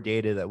more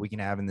data that we can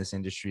have in this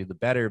industry, the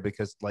better,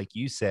 because like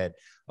you said,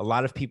 a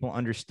lot of people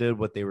understood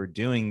what they were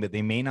doing, but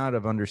they may not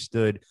have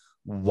understood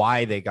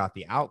why they got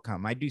the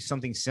outcome. I do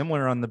something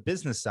similar on the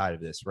business side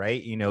of this,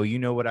 right? You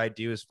know what I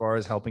do as far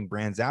as helping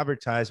brands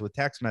advertise with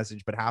text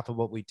message, but half of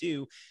what we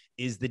do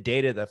is the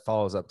data that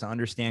follows up to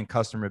understand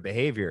customer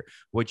behavior.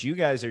 What you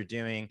guys are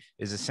doing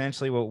is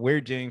essentially what we're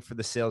doing for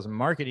the sales and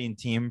marketing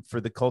team, for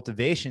the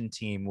cultivation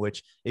team,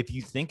 which if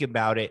you think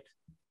about it,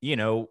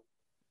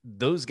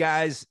 those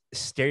guys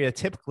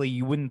stereotypically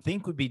you wouldn't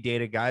think would be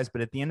data guys,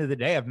 but at the end of the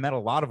day, I've met a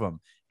lot of them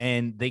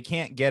and they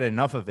can't get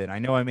enough of it. I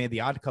know I made the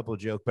odd couple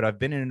joke, but I've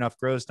been in enough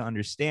grows to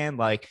understand,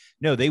 like,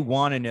 no, they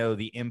want to know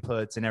the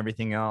inputs and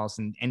everything else,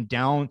 and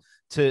down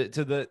to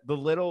the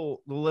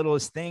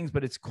littlest things.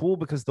 But it's cool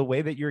because the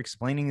way that you're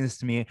explaining this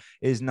to me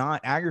is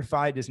not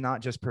Agrify does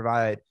not just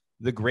provide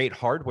the great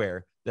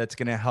hardware that's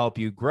going to help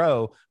you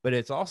grow, but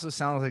it also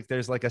sounds like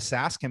there's like a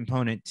SaaS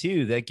component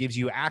too that gives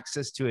you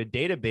access to a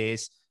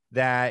database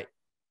that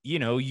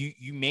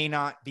you may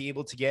not be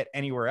able to get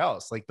anywhere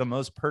else, like the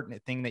most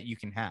pertinent thing that you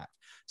can have.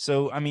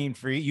 So I mean,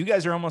 for you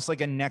guys are almost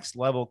like a next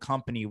level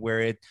company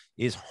where it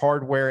is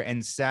hardware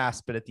and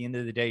SaaS, but at the end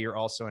of the day you're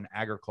also an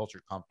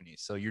agriculture company,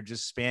 so you're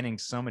just spanning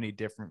so many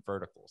different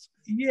verticals.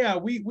 Yeah,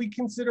 we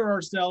consider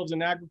ourselves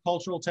an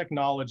agricultural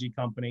technology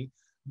company.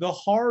 The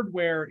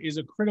hardware is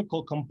a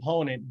critical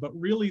component, but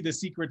really the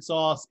secret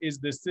sauce is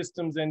the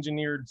systems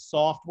engineered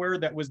software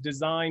that was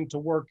designed to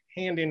work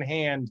hand in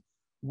hand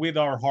with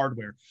our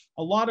hardware.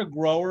 A lot of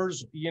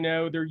growers,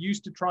 they're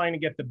used to trying to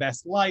get the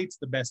best lights,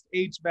 the best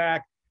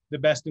HVAC, the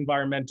best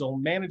environmental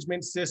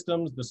management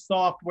systems, the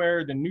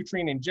software, the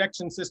nutrient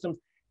injection systems,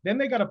 Then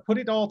they got to put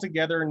it all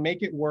together and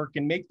make it work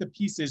and make the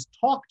pieces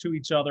talk to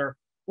each other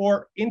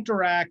or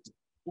interact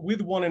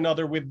with one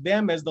another with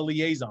them as the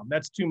liaison.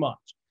 That's too much.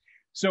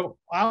 So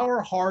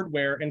our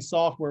hardware and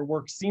software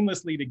work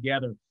seamlessly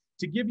together.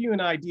 To give you an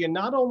idea,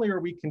 not only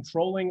are we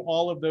controlling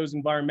all of those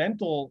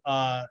environmental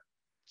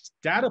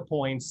data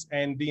points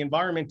and the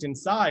environment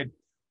inside,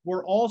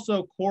 we're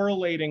also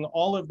correlating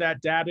all of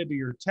that data to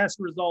your test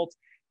results,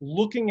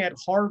 looking at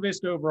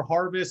harvest over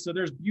harvest. So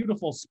there's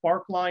beautiful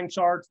spark line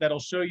charts that'll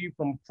show you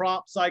from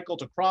crop cycle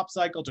to crop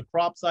cycle to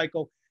crop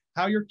cycle,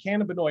 how your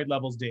cannabinoid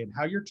levels did,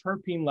 how your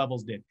terpene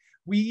levels did.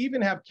 We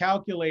even have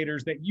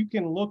calculators that you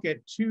can look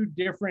at 2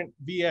 different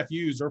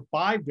VFUs or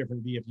 5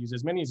 different VFUs,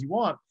 as many as you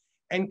want,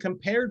 and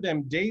compare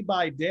them day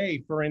by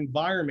day for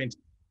environment,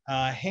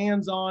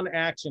 hands-on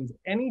actions,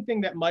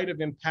 anything that might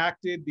have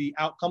impacted the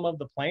outcome of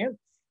the plant,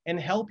 and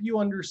help you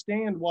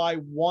understand why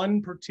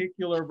one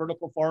particular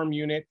vertical farm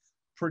unit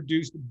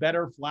produced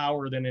better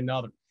flower than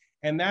another.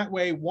 And that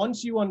way,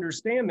 once you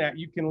understand that,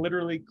 you can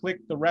literally click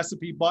the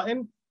recipe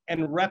button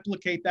and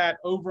replicate that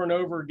over and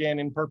over again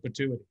in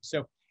perpetuity.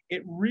 So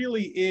it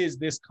really is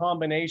this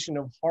combination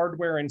of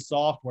hardware and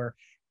software.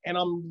 And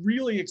I'm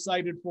really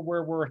excited for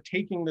where we're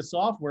taking the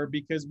software,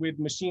 because with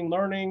machine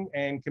learning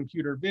and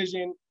computer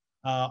vision,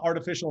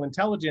 artificial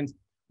intelligence,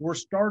 we're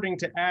starting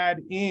to add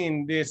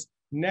in this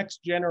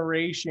next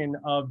generation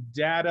of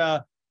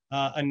data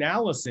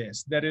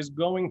analysis that is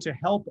going to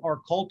help our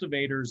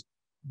cultivators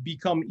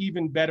become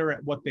even better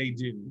at what they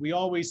do. We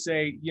always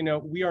say, you know,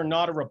 we are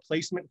not a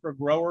replacement for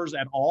growers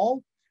at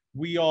all.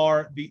 We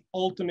are the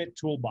ultimate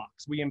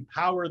toolbox. We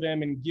empower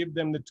them and give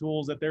them the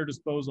tools at their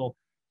disposal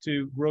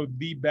to grow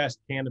the best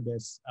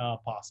cannabis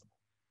possible.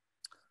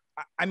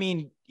 I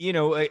mean, you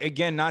know,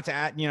 again, not to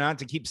add, you know, not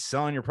to keep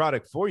selling your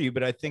product for you,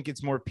 but I think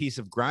it's more peace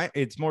of grind.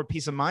 It's more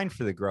peace of mind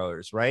for the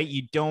growers, right?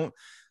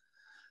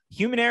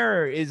 Human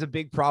error is a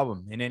big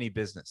problem in any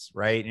business,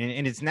 right?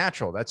 And it's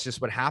natural. That's just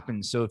what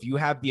happens. So if you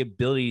have the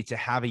ability to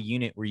have a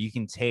unit where you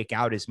can take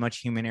out as much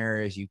human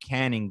error as you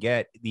can and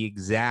get the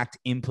exact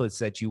inputs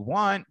that you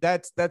want,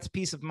 that's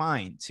peace of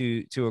mind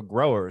to a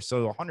grower.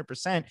 So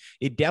 100%,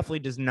 it definitely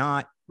does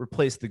not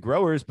replace the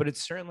growers, but it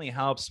certainly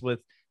helps with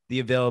the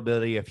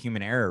availability of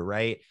human error,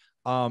 right?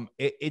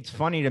 It's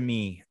funny to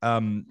me.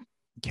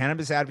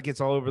 Cannabis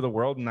advocates all over the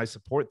world, and I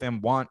support them,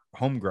 want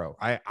home grow.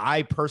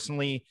 I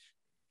personally,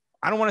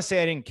 I don't want to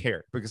say I didn't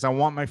care, because I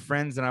want my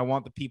friends and I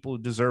want the people who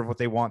deserve what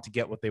they want to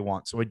get what they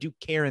want. So I do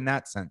care in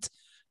that sense.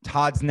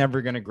 Todd's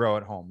never going to grow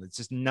at home. It's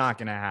just not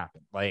going to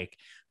happen.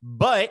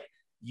 But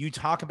you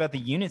talk about the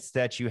units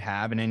that you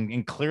have,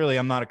 and clearly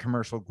I'm not a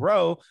commercial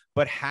grow,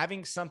 but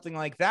having something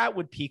like that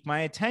would pique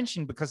my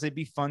attention, because it'd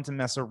be fun to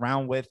mess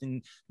around with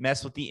and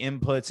mess with the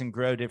inputs and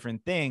grow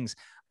different things.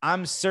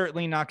 I'm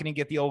certainly not going to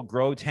get the old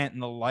grow tent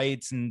and the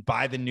lights and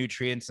buy the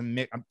nutrients and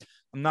mix.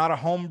 I'm not a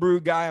homebrew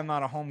guy. I'm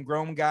not a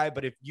homegrown guy.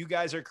 But if you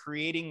guys are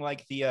creating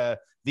like the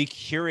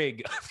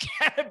Keurig of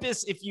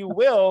cannabis, if you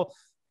will,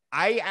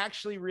 I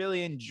actually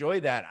really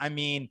enjoy that. I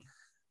mean,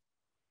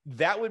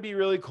 that would be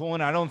really cool.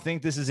 And I don't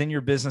think this is in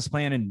your business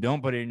plan, and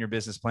don't put it in your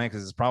business plan,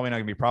 because it's probably not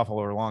going to be profitable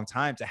over a long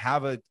time, to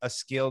have a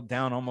scaled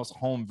down, almost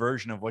home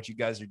version of what you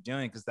guys are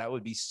doing, because that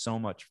would be so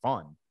much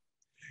fun.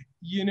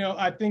 You know,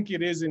 I think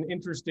it is an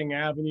interesting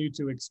avenue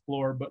to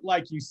explore, but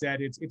like you said,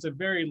 it's a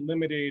very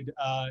limited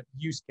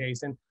use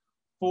case. And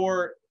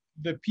for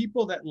the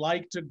people that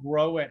like to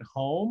grow at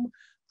home,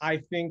 I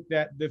think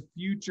that the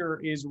future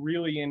is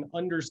really in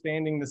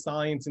understanding the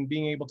science and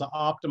being able to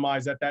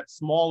optimize at that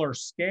smaller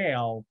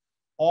scale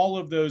all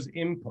of those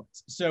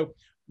inputs. So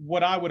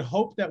what I would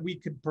hope that we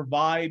could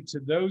provide to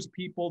those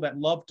people that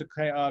love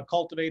to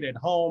cultivate at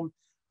home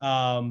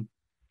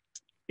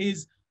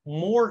is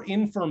more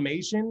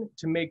information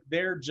to make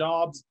their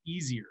jobs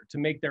easier, to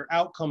make their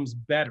outcomes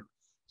better.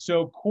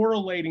 So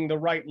correlating the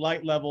right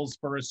light levels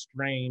for a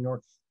strain,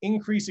 or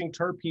increasing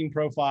terpene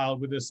profile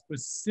with a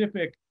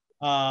specific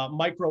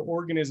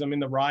microorganism in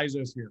the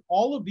rhizosphere.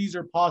 All of these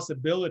are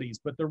possibilities,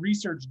 but the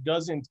research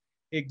doesn't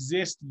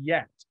exist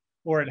yet,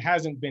 or it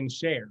hasn't been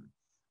shared.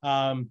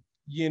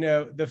 You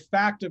know, the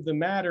fact of the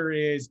matter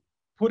is,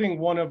 putting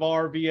one of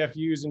our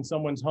VFUs in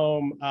someone's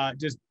home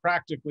just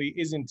practically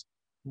isn't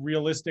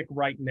realistic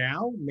right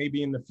now,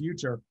 maybe in the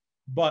future.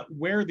 But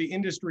where the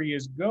industry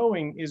is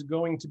going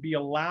to be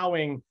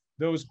allowing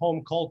those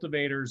home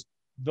cultivators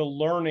the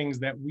learnings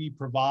that we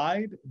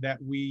provide,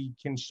 that we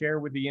can share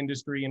with the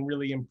industry and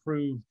really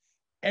improve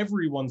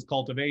everyone's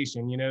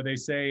cultivation. You know, they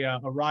say a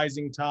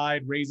rising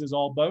tide raises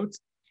all boats.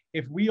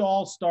 If we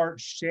all start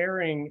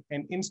sharing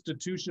and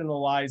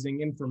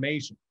institutionalizing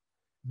information,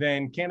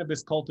 then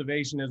cannabis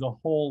cultivation as a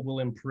whole will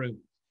improve.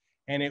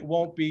 And it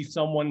won't be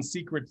someone's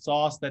secret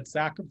sauce that's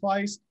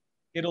sacrificed.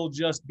 It'll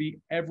just be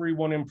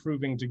everyone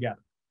improving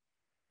together.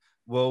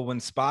 Well, when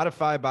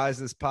Spotify buys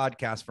this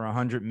podcast for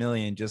 100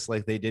 million, just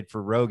like they did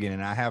for Rogan,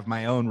 and I have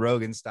my own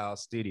Rogan style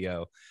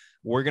studio,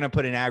 we're going to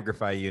put an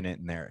Agrify unit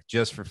in there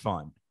just for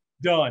fun.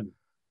 Done.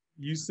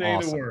 You say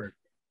Awesome. the word.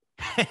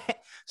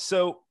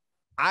 So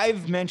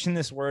I've mentioned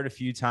this word a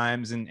few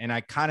times, and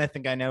I kind of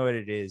think I know what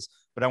it is,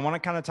 but I want to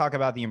kind of talk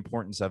about the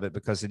importance of it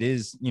because it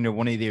is,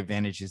 one of the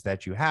advantages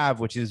that you have,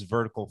 which is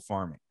vertical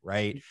farming,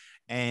 right?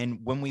 And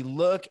when we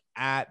look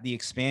at the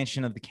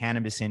expansion of the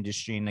cannabis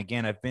industry, and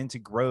again, I've been to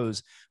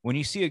grows, when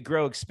you see a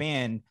grow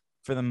expand,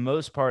 for the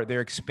most part,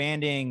 they're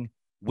expanding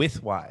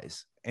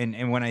widthwise.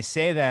 And when I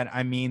say that,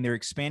 I mean they're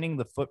expanding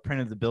the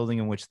footprint of the building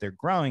in which they're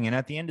growing. And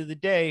at the end of the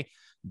day,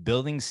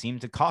 buildings seem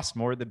to cost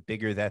more the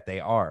bigger that they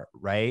are,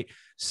 right?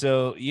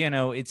 So,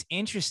 it's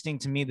interesting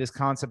to me, this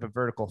concept of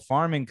vertical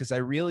farming, because I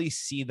really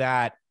see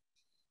that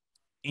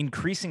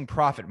increasing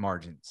profit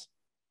margins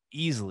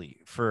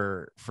easily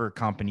for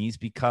companies,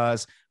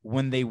 because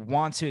when they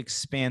want to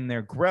expand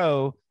their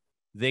grow,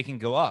 they can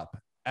go up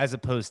as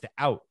opposed to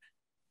out.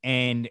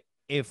 And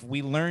if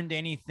we learned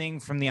anything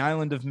from the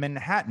island of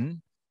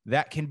Manhattan,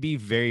 that can be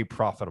very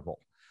profitable.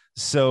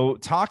 So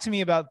talk to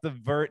me about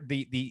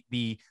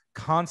the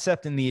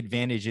concept and the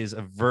advantages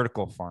of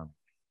vertical farming.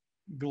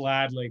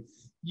 Gladly.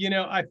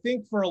 I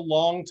think for a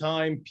long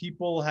time,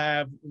 people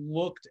have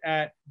looked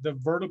at the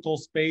vertical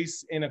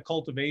space in a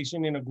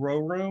cultivation, in a grow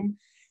room,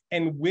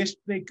 and wished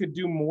they could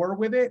do more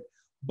with it.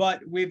 But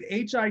with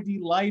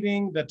HID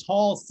lighting, the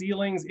tall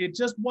ceilings, it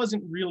just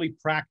wasn't really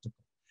practical.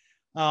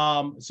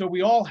 So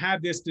we all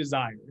had this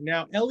desire.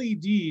 Now,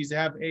 LEDs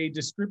have a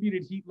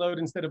distributed heat load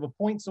instead of a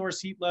point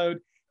source heat load,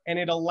 and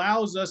it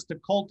allows us to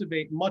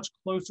cultivate much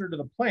closer to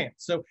the plant.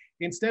 So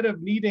instead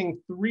of needing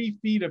 3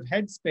 feet of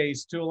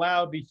headspace to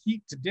allow the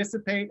heat to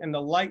dissipate and the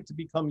light to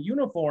become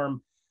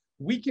uniform,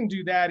 we can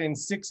do that in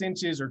 6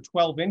 inches or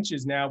 12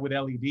 inches now with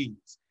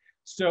LEDs.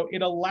 So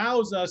it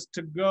allows us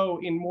to go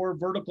in more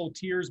vertical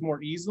tiers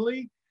more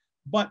easily,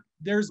 but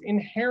there's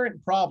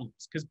inherent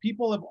problems because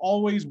people have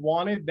always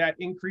wanted that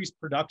increased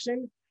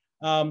production.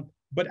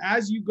 But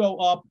as you go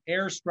up,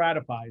 air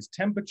stratifies,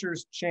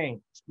 temperatures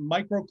change,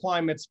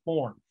 microclimates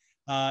form.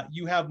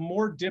 You have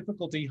more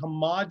difficulty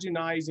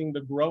homogenizing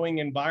the growing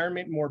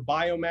environment. More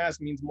biomass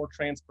means more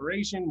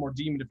transpiration, more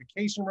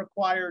dehumidification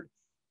required.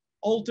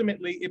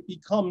 Ultimately, it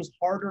becomes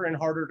harder and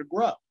harder to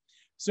grow.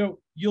 So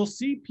you'll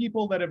see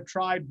people that have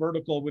tried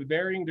vertical with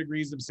varying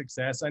degrees of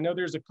success. I know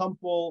there's a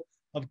couple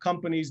of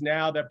companies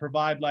now that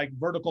provide like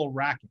vertical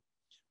racking.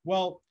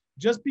 Well,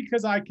 just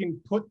because I can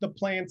put the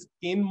plants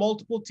in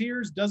multiple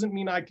tiers doesn't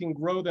mean I can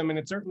grow them, and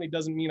it certainly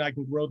doesn't mean I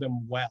can grow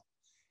them well.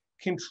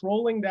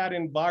 Controlling that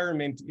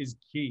environment is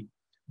key,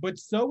 but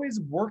so is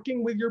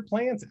working with your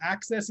plants,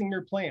 accessing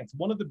your plants.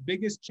 One of the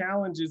biggest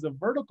challenges of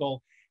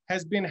vertical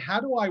has been, how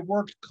do I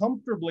work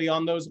comfortably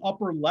on those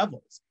upper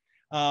levels?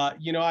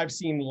 I've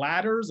seen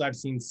ladders, I've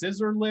seen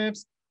scissor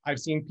lifts, I've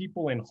seen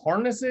people in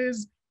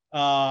harnesses,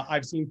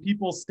 I've seen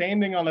people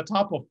standing on the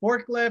top of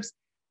forklifts,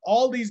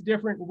 all these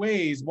different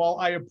ways. While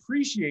I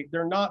appreciate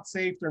they're not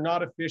safe, they're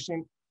not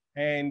efficient,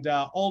 and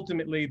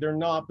ultimately they're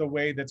not the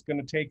way that's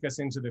going to take us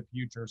into the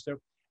future. So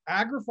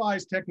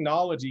Agrify's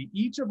technology,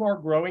 each of our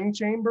growing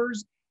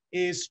chambers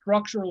is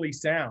structurally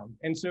sound.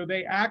 And so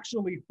they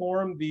actually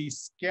form the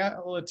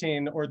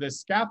skeleton or the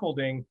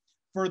scaffolding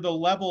for the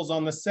levels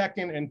on the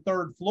 2nd and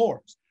 3rd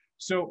floors.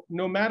 So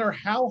no matter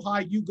how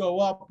high you go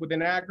up with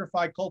an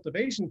Agrify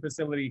cultivation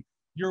facility,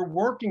 you're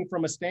working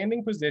from a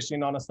standing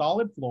position on a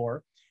solid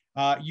floor.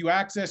 You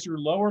access your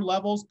lower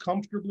levels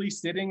comfortably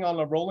sitting on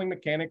a rolling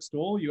mechanic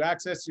stool. You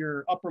access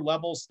your upper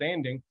levels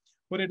standing,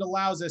 but it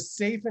allows a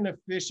safe and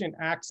efficient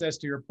access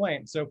to your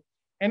plant. So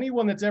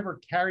anyone that's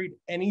ever carried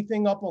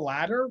anything up a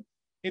ladder,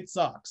 it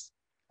sucks.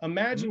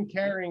 Imagine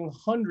carrying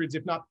hundreds,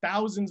 if not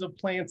thousands of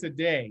plants a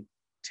day,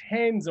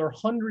 tens or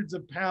hundreds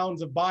of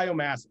pounds of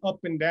biomass up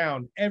and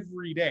down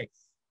every day.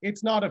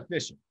 It's not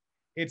efficient.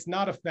 It's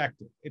not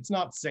effective. It's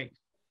not safe.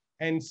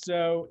 And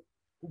so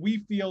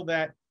we feel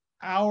that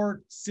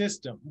our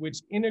system,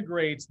 which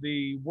integrates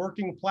the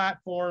working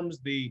platforms,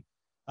 the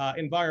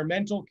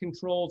environmental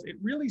controls, it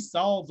really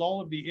solves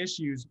all of the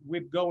issues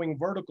with going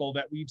vertical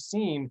that we've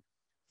seen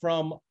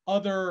from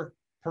other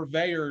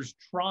purveyors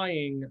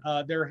trying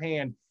their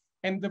hand.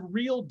 And the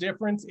real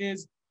difference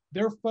is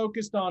they're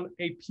focused on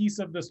a piece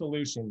of the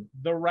solution,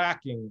 the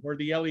racking or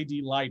the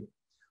LED lighting.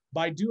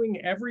 By doing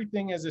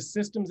everything as a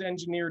systems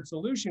engineered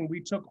solution, we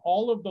took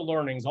all of the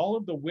learnings, all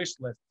of the wish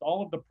lists,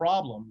 all of the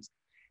problems,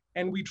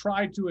 and we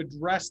tried to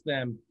address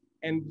them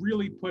and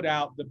really put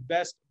out the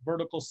best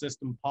vertical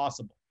system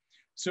possible.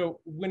 So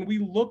when we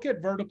look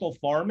at vertical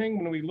farming,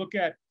 when we look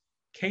at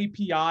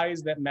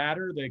KPIs that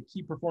matter, the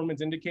key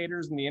performance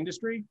indicators in the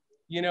industry,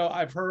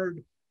 I've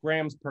heard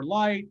grams per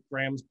light,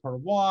 grams per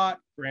watt,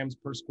 grams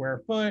per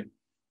square foot.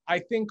 I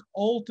think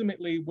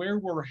ultimately where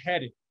we're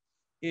headed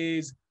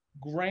is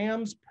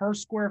grams per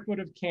square foot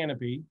of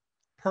canopy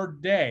per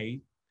day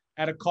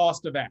at a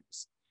cost of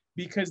X.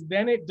 Because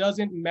then it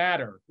doesn't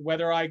matter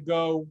whether I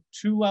go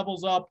 2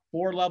 levels up,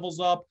 4 levels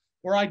up,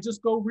 or I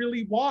just go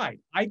really wide.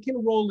 I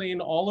can roll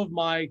in all of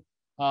my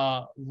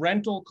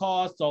rental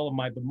costs, all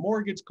of the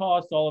mortgage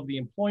costs, all of the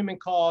employment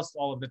costs,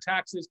 all of the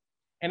taxes.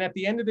 And at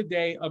the end of the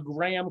day, a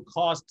gram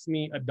costs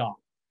me $1.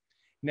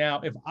 Now,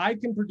 if I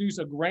can produce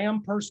a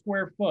gram per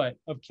square foot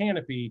of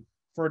canopy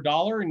for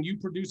 $1 and you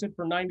produce it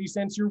for 90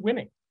 cents, you're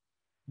winning,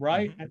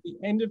 right? Mm-hmm. At the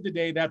end of the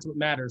day, that's what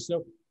matters.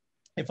 So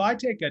if I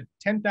take a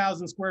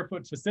 10,000 square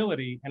foot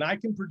facility and I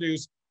can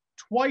produce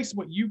twice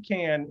what you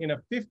can in a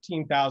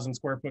 15,000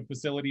 square foot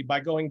facility by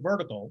going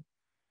vertical,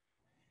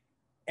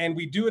 and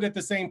we do it at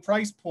the same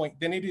price point,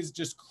 then it is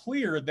just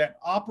clear that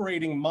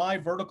operating my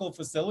vertical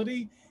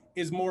facility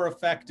is more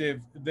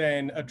effective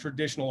than a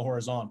traditional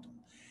horizontal.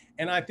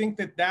 And I think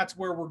that that's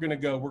where we're going to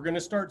go. We're going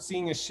to start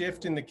seeing a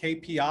shift in the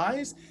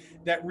KPIs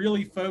that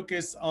really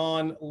focus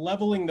on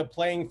leveling the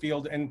playing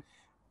field and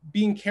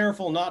being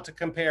careful not to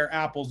compare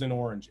apples and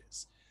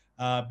oranges.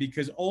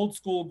 Because old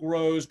school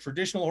grows,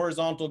 traditional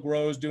horizontal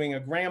grows, doing a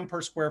gram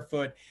per square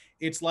foot,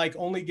 it's like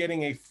only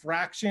getting a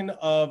fraction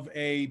of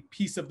a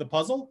piece of the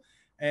puzzle,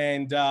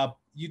 and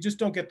you just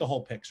don't get the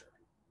whole picture.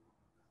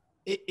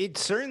 It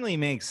certainly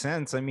makes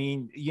sense. I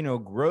mean,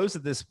 grows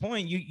at this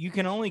point, you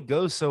can only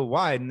go so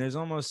wide, and there's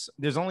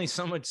only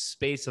so much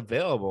space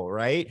available,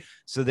 right?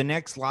 So the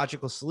next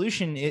logical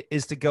solution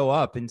is to go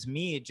up. And to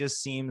me, it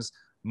just seems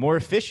more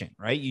efficient,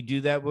 right? You do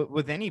that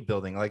with any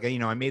building. Like,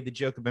 I made the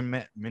joke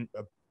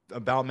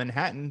about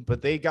Manhattan,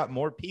 but they got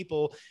more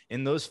people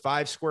in those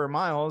 5 square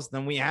miles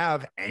than we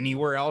have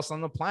anywhere else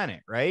on the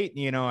planet, right?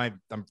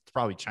 I'm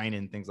probably China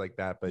and things like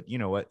that, but you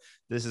know what?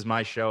 This is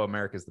my show.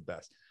 America's the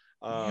best.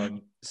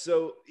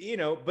 So,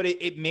 but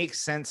it makes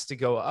sense to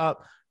go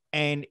up.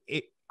 And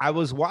I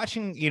was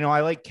watching,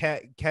 I like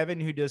Kevin,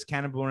 who does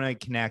Cannabis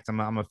Connect.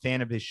 I'm a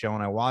fan of his show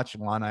and I watch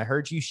him a lot. And I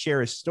heard you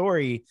share a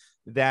story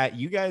that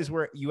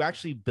you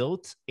actually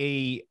built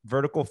a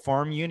vertical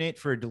farm unit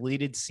for a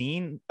deleted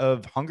scene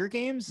of Hunger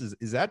Games.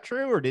 Is that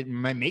true? Or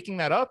am I making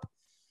that up?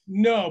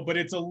 No, but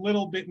it's a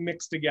little bit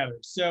mixed together.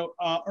 So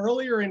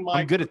earlier in my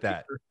I'm good at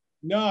that.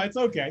 No, it's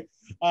okay.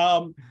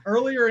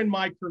 Earlier in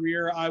my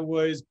career, I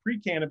was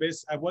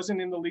pre-cannabis. I wasn't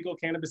in the legal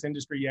cannabis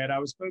industry yet. I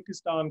was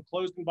focused on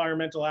closed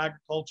environmental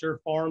agriculture,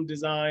 farm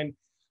design.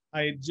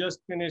 I had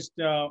just finished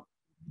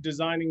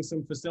designing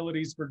some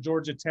facilities for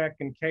Georgia Tech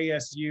and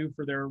KSU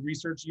for their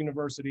research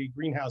university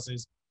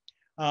greenhouses.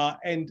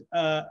 And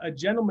a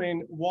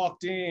gentleman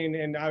walked in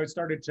and I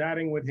started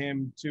chatting with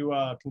him to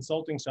a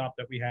consulting shop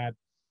that we had.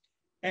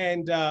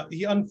 And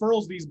he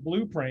unfurls these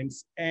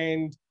blueprints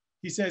and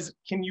he says,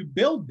 "Can you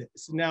build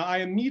this?" Now, I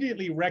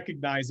immediately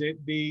recognize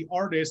it. The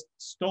artist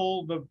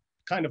stole the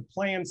kind of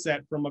plan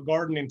set from a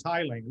garden in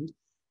Thailand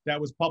that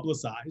was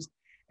publicized.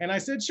 And I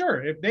said,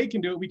 sure, if they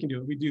can do it, we can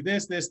do it. We do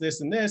this, this, this,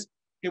 and this.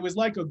 It was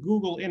like a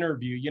Google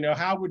interview.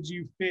 How would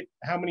you fit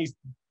how many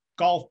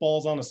golf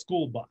balls on a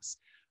school bus?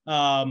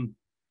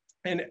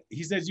 And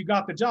he says, "You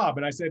got the job."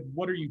 And I said,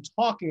 "What are you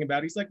talking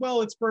about?" He's like,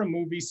 "Well, it's for a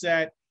movie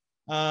set.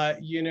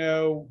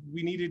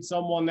 We needed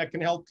someone that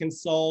can help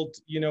consult,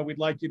 we'd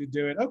like you to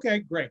do it." Okay,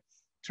 great.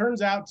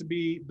 Turns out to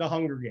be the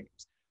Hunger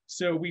Games.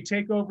 So we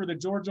take over the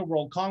Georgia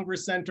World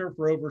Congress Center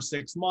for over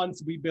 6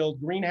 months. We build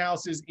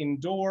greenhouses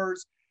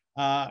indoors.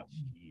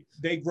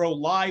 They grow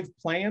live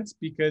plants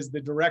because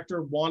the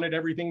director wanted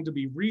everything to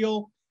be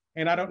real.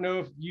 And I don't know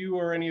if you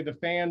or any of the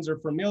fans are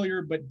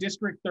familiar, but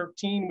District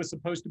 13 was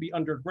supposed to be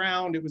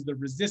underground. It was the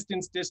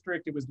resistance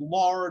district. It was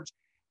large.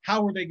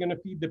 How are they going to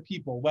feed the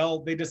people? Well,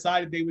 they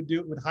decided they would do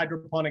it with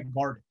hydroponic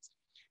gardens.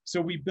 So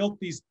we built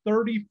these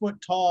 30-foot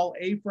tall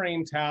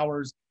A-frame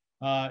towers,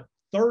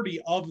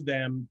 30 of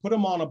them, put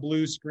them on a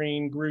blue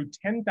screen, grew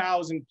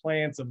 10,000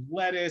 plants of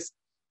lettuce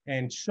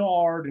and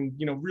chard and,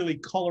 really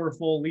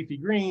colorful leafy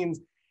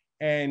greens.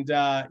 And,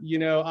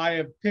 I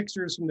have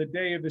pictures from the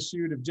day of the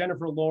shoot of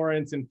Jennifer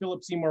Lawrence and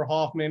Philip Seymour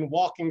Hoffman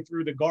walking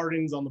through the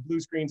gardens on the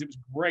blue screens. It was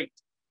great.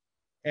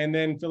 And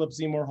then Philip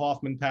Seymour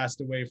Hoffman passed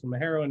away from a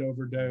heroin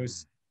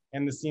overdose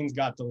and the scenes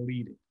got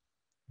deleted.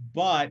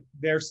 But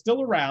they're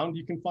still around.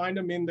 You can find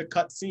them in the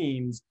cut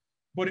scenes.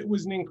 But it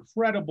was an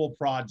incredible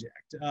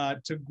project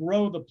to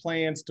grow the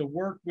plants, to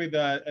work with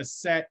a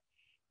set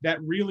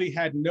that really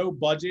had no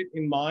budget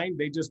in mind.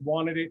 They just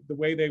wanted it the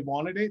way they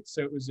wanted it.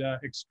 So it was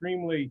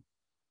extremely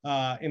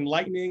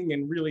enlightening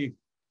and really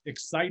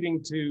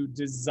exciting to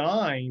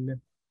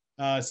design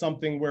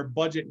something where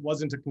budget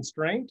wasn't a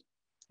constraint.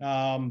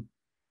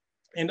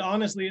 And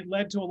honestly, it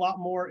led to a lot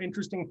more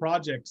interesting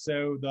projects.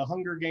 So the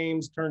Hunger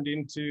Games turned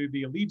into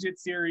the Allegiant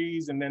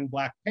series and then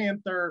Black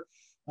Panther.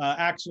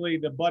 Actually,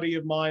 the buddy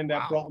of mine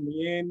that brought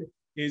me in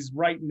is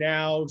right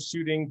now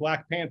shooting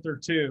Black Panther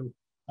 2.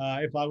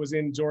 If I was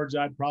in Georgia,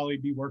 I'd probably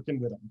be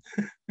working with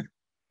him.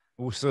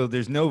 So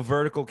there's no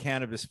vertical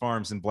cannabis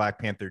farms in Black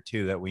Panther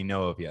 2 that we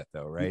know of yet,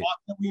 though, right? Not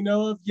that we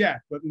know of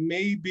yet, but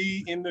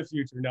maybe in the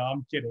future. No,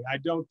 I'm kidding. I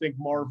don't think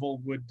Marvel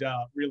would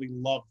really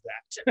love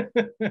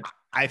that.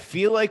 I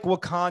feel like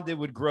Wakanda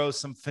would grow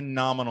some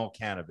phenomenal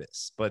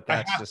cannabis, but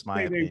that's just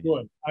my opinion. They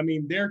would. I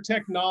mean, their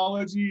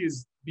technology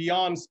is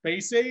beyond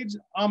space age.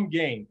 I'm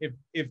game.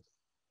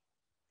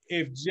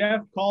 If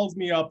Jeff calls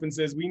me up and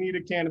says we need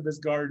a cannabis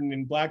garden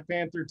in Black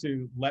Panther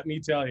 2, let me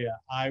tell you,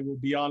 I will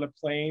be on a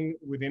plane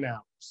within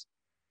hours.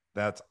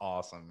 That's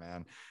awesome,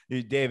 man.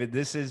 Dude, David,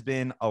 this has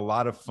been a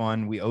lot of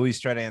fun. We always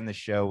try to end the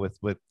show with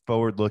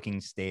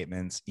forward-looking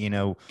statements. You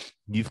know,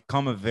 you've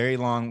come a very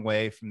long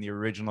way from the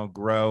original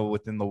grow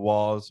within the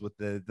walls with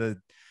the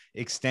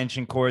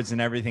extension cords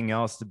and everything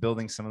else to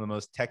building some of the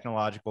most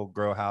technological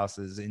grow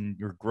houses in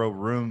your grow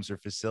rooms or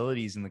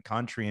facilities in the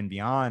country and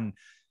beyond.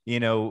 You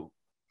know,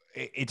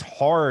 it's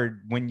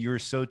hard when you're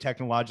so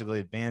technologically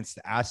advanced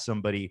to ask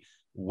somebody,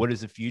 what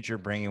does the future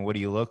bring and what do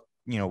you look,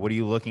 you know, what are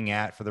you looking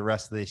at for the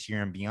rest of this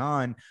year and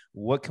beyond?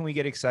 What can we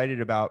get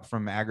excited about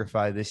from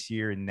Agrify this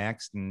year and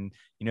next? And,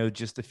 you know,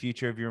 just the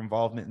future of your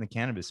involvement in the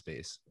cannabis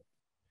space.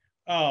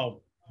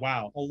 Oh,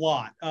 wow. A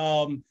lot.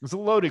 It's a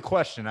loaded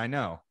question, I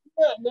know.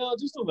 Yeah, no,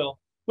 just a little.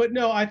 But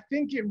no, I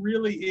think it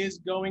really is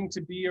going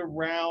to be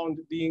around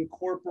the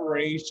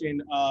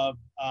incorporation of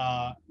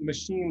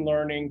machine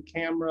learning,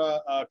 camera,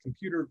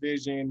 computer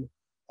vision,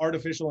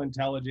 artificial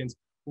intelligence,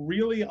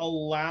 really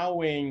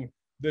allowing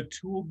the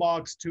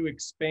toolbox to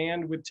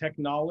expand with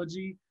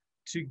technology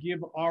to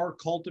give our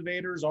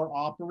cultivators, our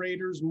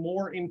operators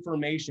more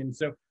information.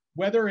 So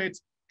whether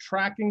it's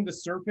tracking the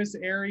surface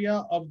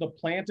area of the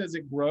plant as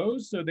it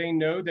grows so they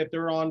know that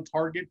they're on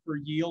target for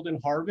yield and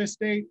harvest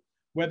date,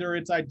 whether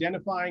it's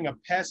identifying a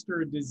pest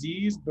or a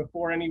disease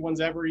before anyone's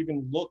ever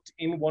even looked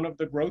in one of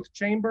the growth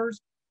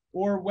chambers,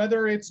 or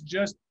whether it's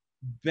just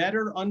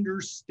better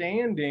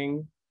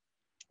understanding,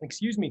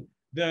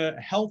 the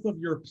health of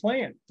your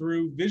plant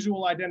through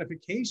visual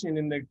identification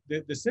in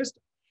the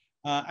system.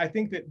 I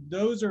think that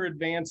those are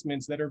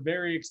advancements that are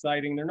very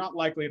exciting. They're not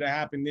likely to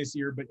happen this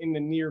year, but in the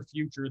near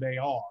future, they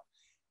are.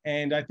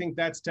 And I think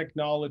that's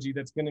technology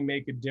that's going to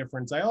make a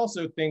difference. I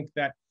also think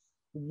that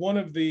one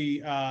of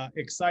the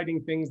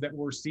exciting things that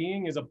we're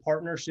seeing is a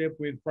partnership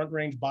with Front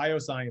Range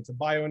Bioscience, a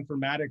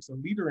bioinformatics, a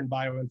leader in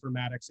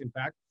bioinformatics, in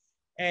fact.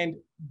 And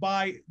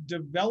by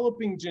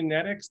developing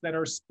genetics that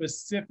are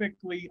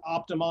specifically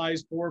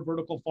optimized for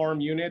vertical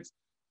farm units,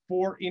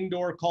 for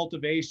indoor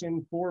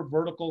cultivation, for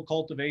vertical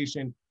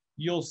cultivation,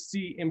 you'll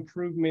see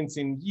improvements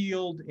in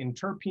yield, in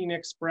terpene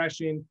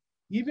expression,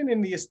 even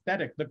in the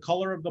aesthetic, the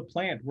color of the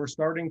plant. We're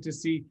starting to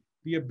see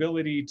the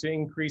ability to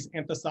increase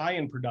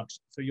anthocyan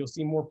production. So you'll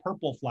see more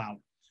purple flower,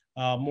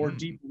 more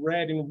deep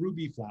red and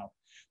ruby flower.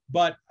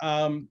 But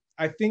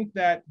I think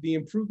that the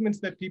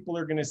improvements that people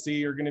are going to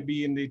see are going to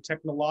be in the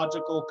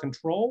technological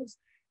controls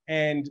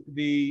and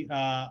the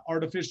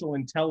artificial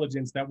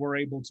intelligence that we're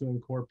able to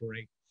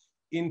incorporate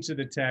into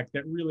the tech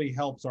that really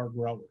helps our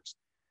growers.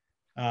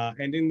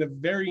 And in the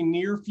very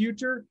near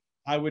future,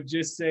 I would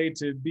just say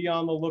to be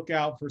on the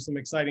lookout for some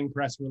exciting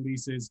press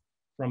releases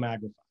from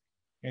Agrify.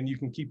 And you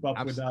can keep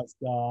up with us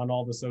on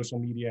all the social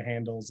media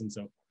handles and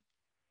so forth.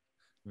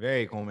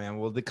 Very cool, man.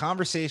 Well, the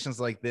conversations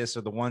like this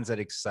are the ones that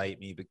excite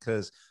me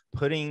because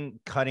putting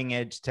cutting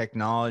edge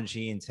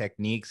technology and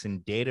techniques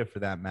and data for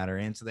that matter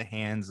into the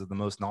hands of the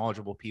most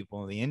knowledgeable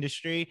people in the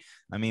industry.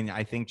 I mean,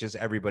 I think just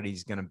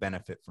everybody's going to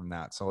benefit from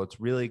that. So it's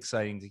really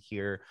exciting to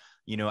hear,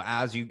 you know,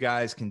 as you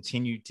guys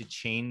continue to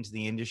change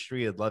the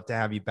industry, I'd love to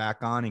have you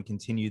back on and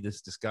continue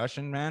this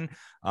discussion, man.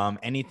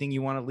 Anything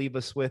you want to leave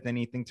us with,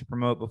 anything to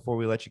promote before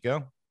we let you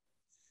go?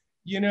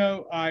 You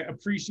know, I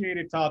appreciate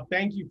it, Todd.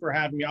 Thank you for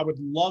having me. I would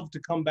love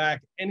to come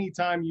back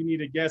anytime you need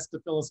a guest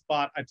to fill a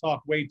spot. I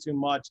talk way too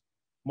much.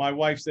 My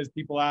wife says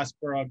people ask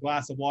for a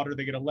glass of water,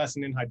 they get a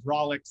lesson in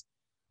hydraulics.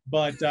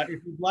 But if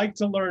you'd like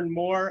to learn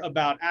more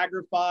about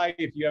Agrify,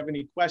 if you have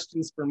any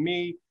questions for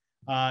me,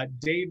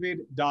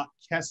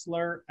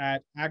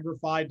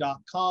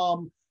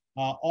 david.kessler@agrify.com.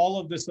 All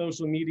of the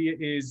social media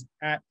is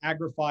at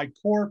Agrify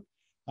Corp.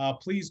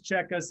 Please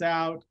check us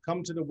out.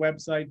 Come to the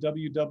website,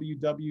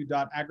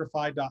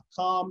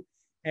 www.agrify.com.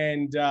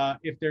 And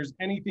if there's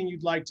anything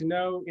you'd like to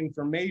know,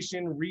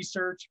 information,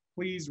 research,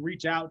 please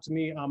reach out to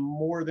me. I'm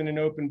more than an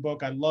open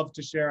book. I love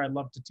to share. I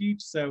love to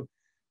teach. So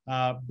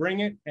bring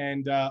it.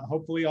 And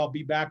hopefully I'll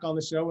be back on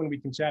the show and we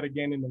can chat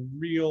again in the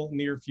real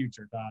near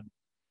future, Todd.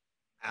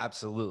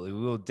 Absolutely. We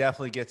will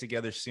definitely get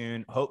together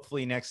soon.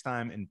 Hopefully next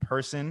time in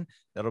person.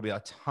 That'll be a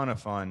ton of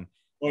fun.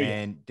 Oh, yeah.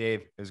 And Dave,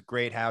 it was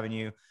great having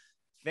you.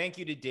 Thank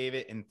you to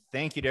David and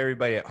thank you to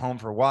everybody at home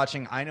for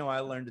watching. I know I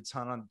learned a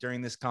ton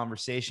during this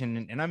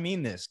conversation and I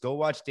mean this. Go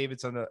watch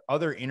David's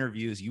other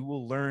interviews. You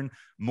will learn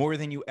more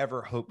than you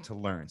ever hoped to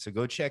learn. So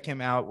go check him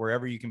out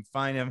wherever you can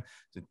find him.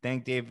 So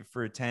thank David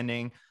for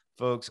attending.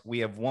 Folks, we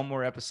have one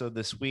more episode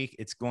this week.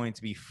 It's going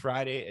to be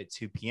Friday at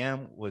 2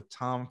 p.m. with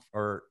Tom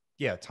from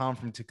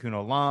Tikkun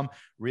Olam.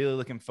 Really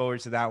looking forward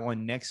to that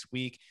one. Next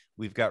week,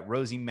 we've got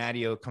Rosie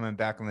Matteo coming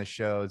back on the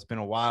show. It's been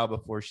a while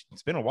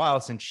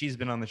since she's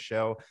been on the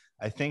show.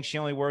 I think she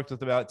only worked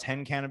with about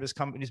 10 cannabis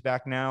companies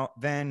back now.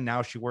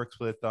 Now she works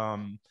with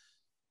all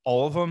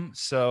of them.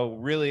 So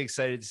really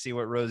excited to see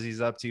what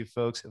Rosie's up to,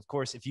 folks. Of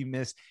course, if you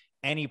missed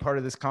any part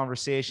of this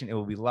conversation, it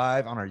will be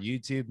live on our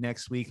YouTube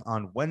next week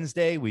on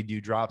Wednesday. We do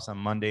drops on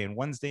Monday and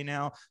Wednesday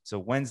now. So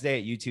Wednesday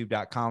at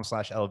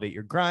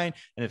youtube.com/elevateyourgrind.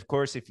 And of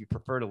course, if you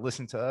prefer to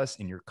listen to us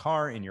in your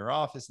car, in your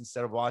office,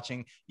 instead of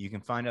watching, you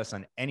can find us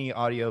on any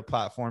audio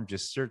platform.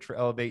 Just search for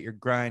Elevate Your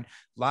Grind.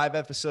 Live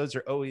episodes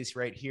are always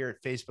right here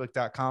at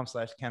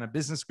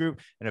facebook.com/cannabisbusinessgroup.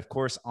 And of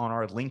course, on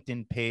our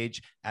LinkedIn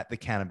page at the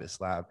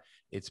Cannabis Lab.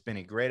 It's been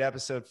a great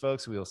episode,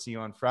 folks. We will see you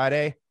on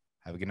Friday.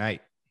 Have a good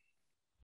night.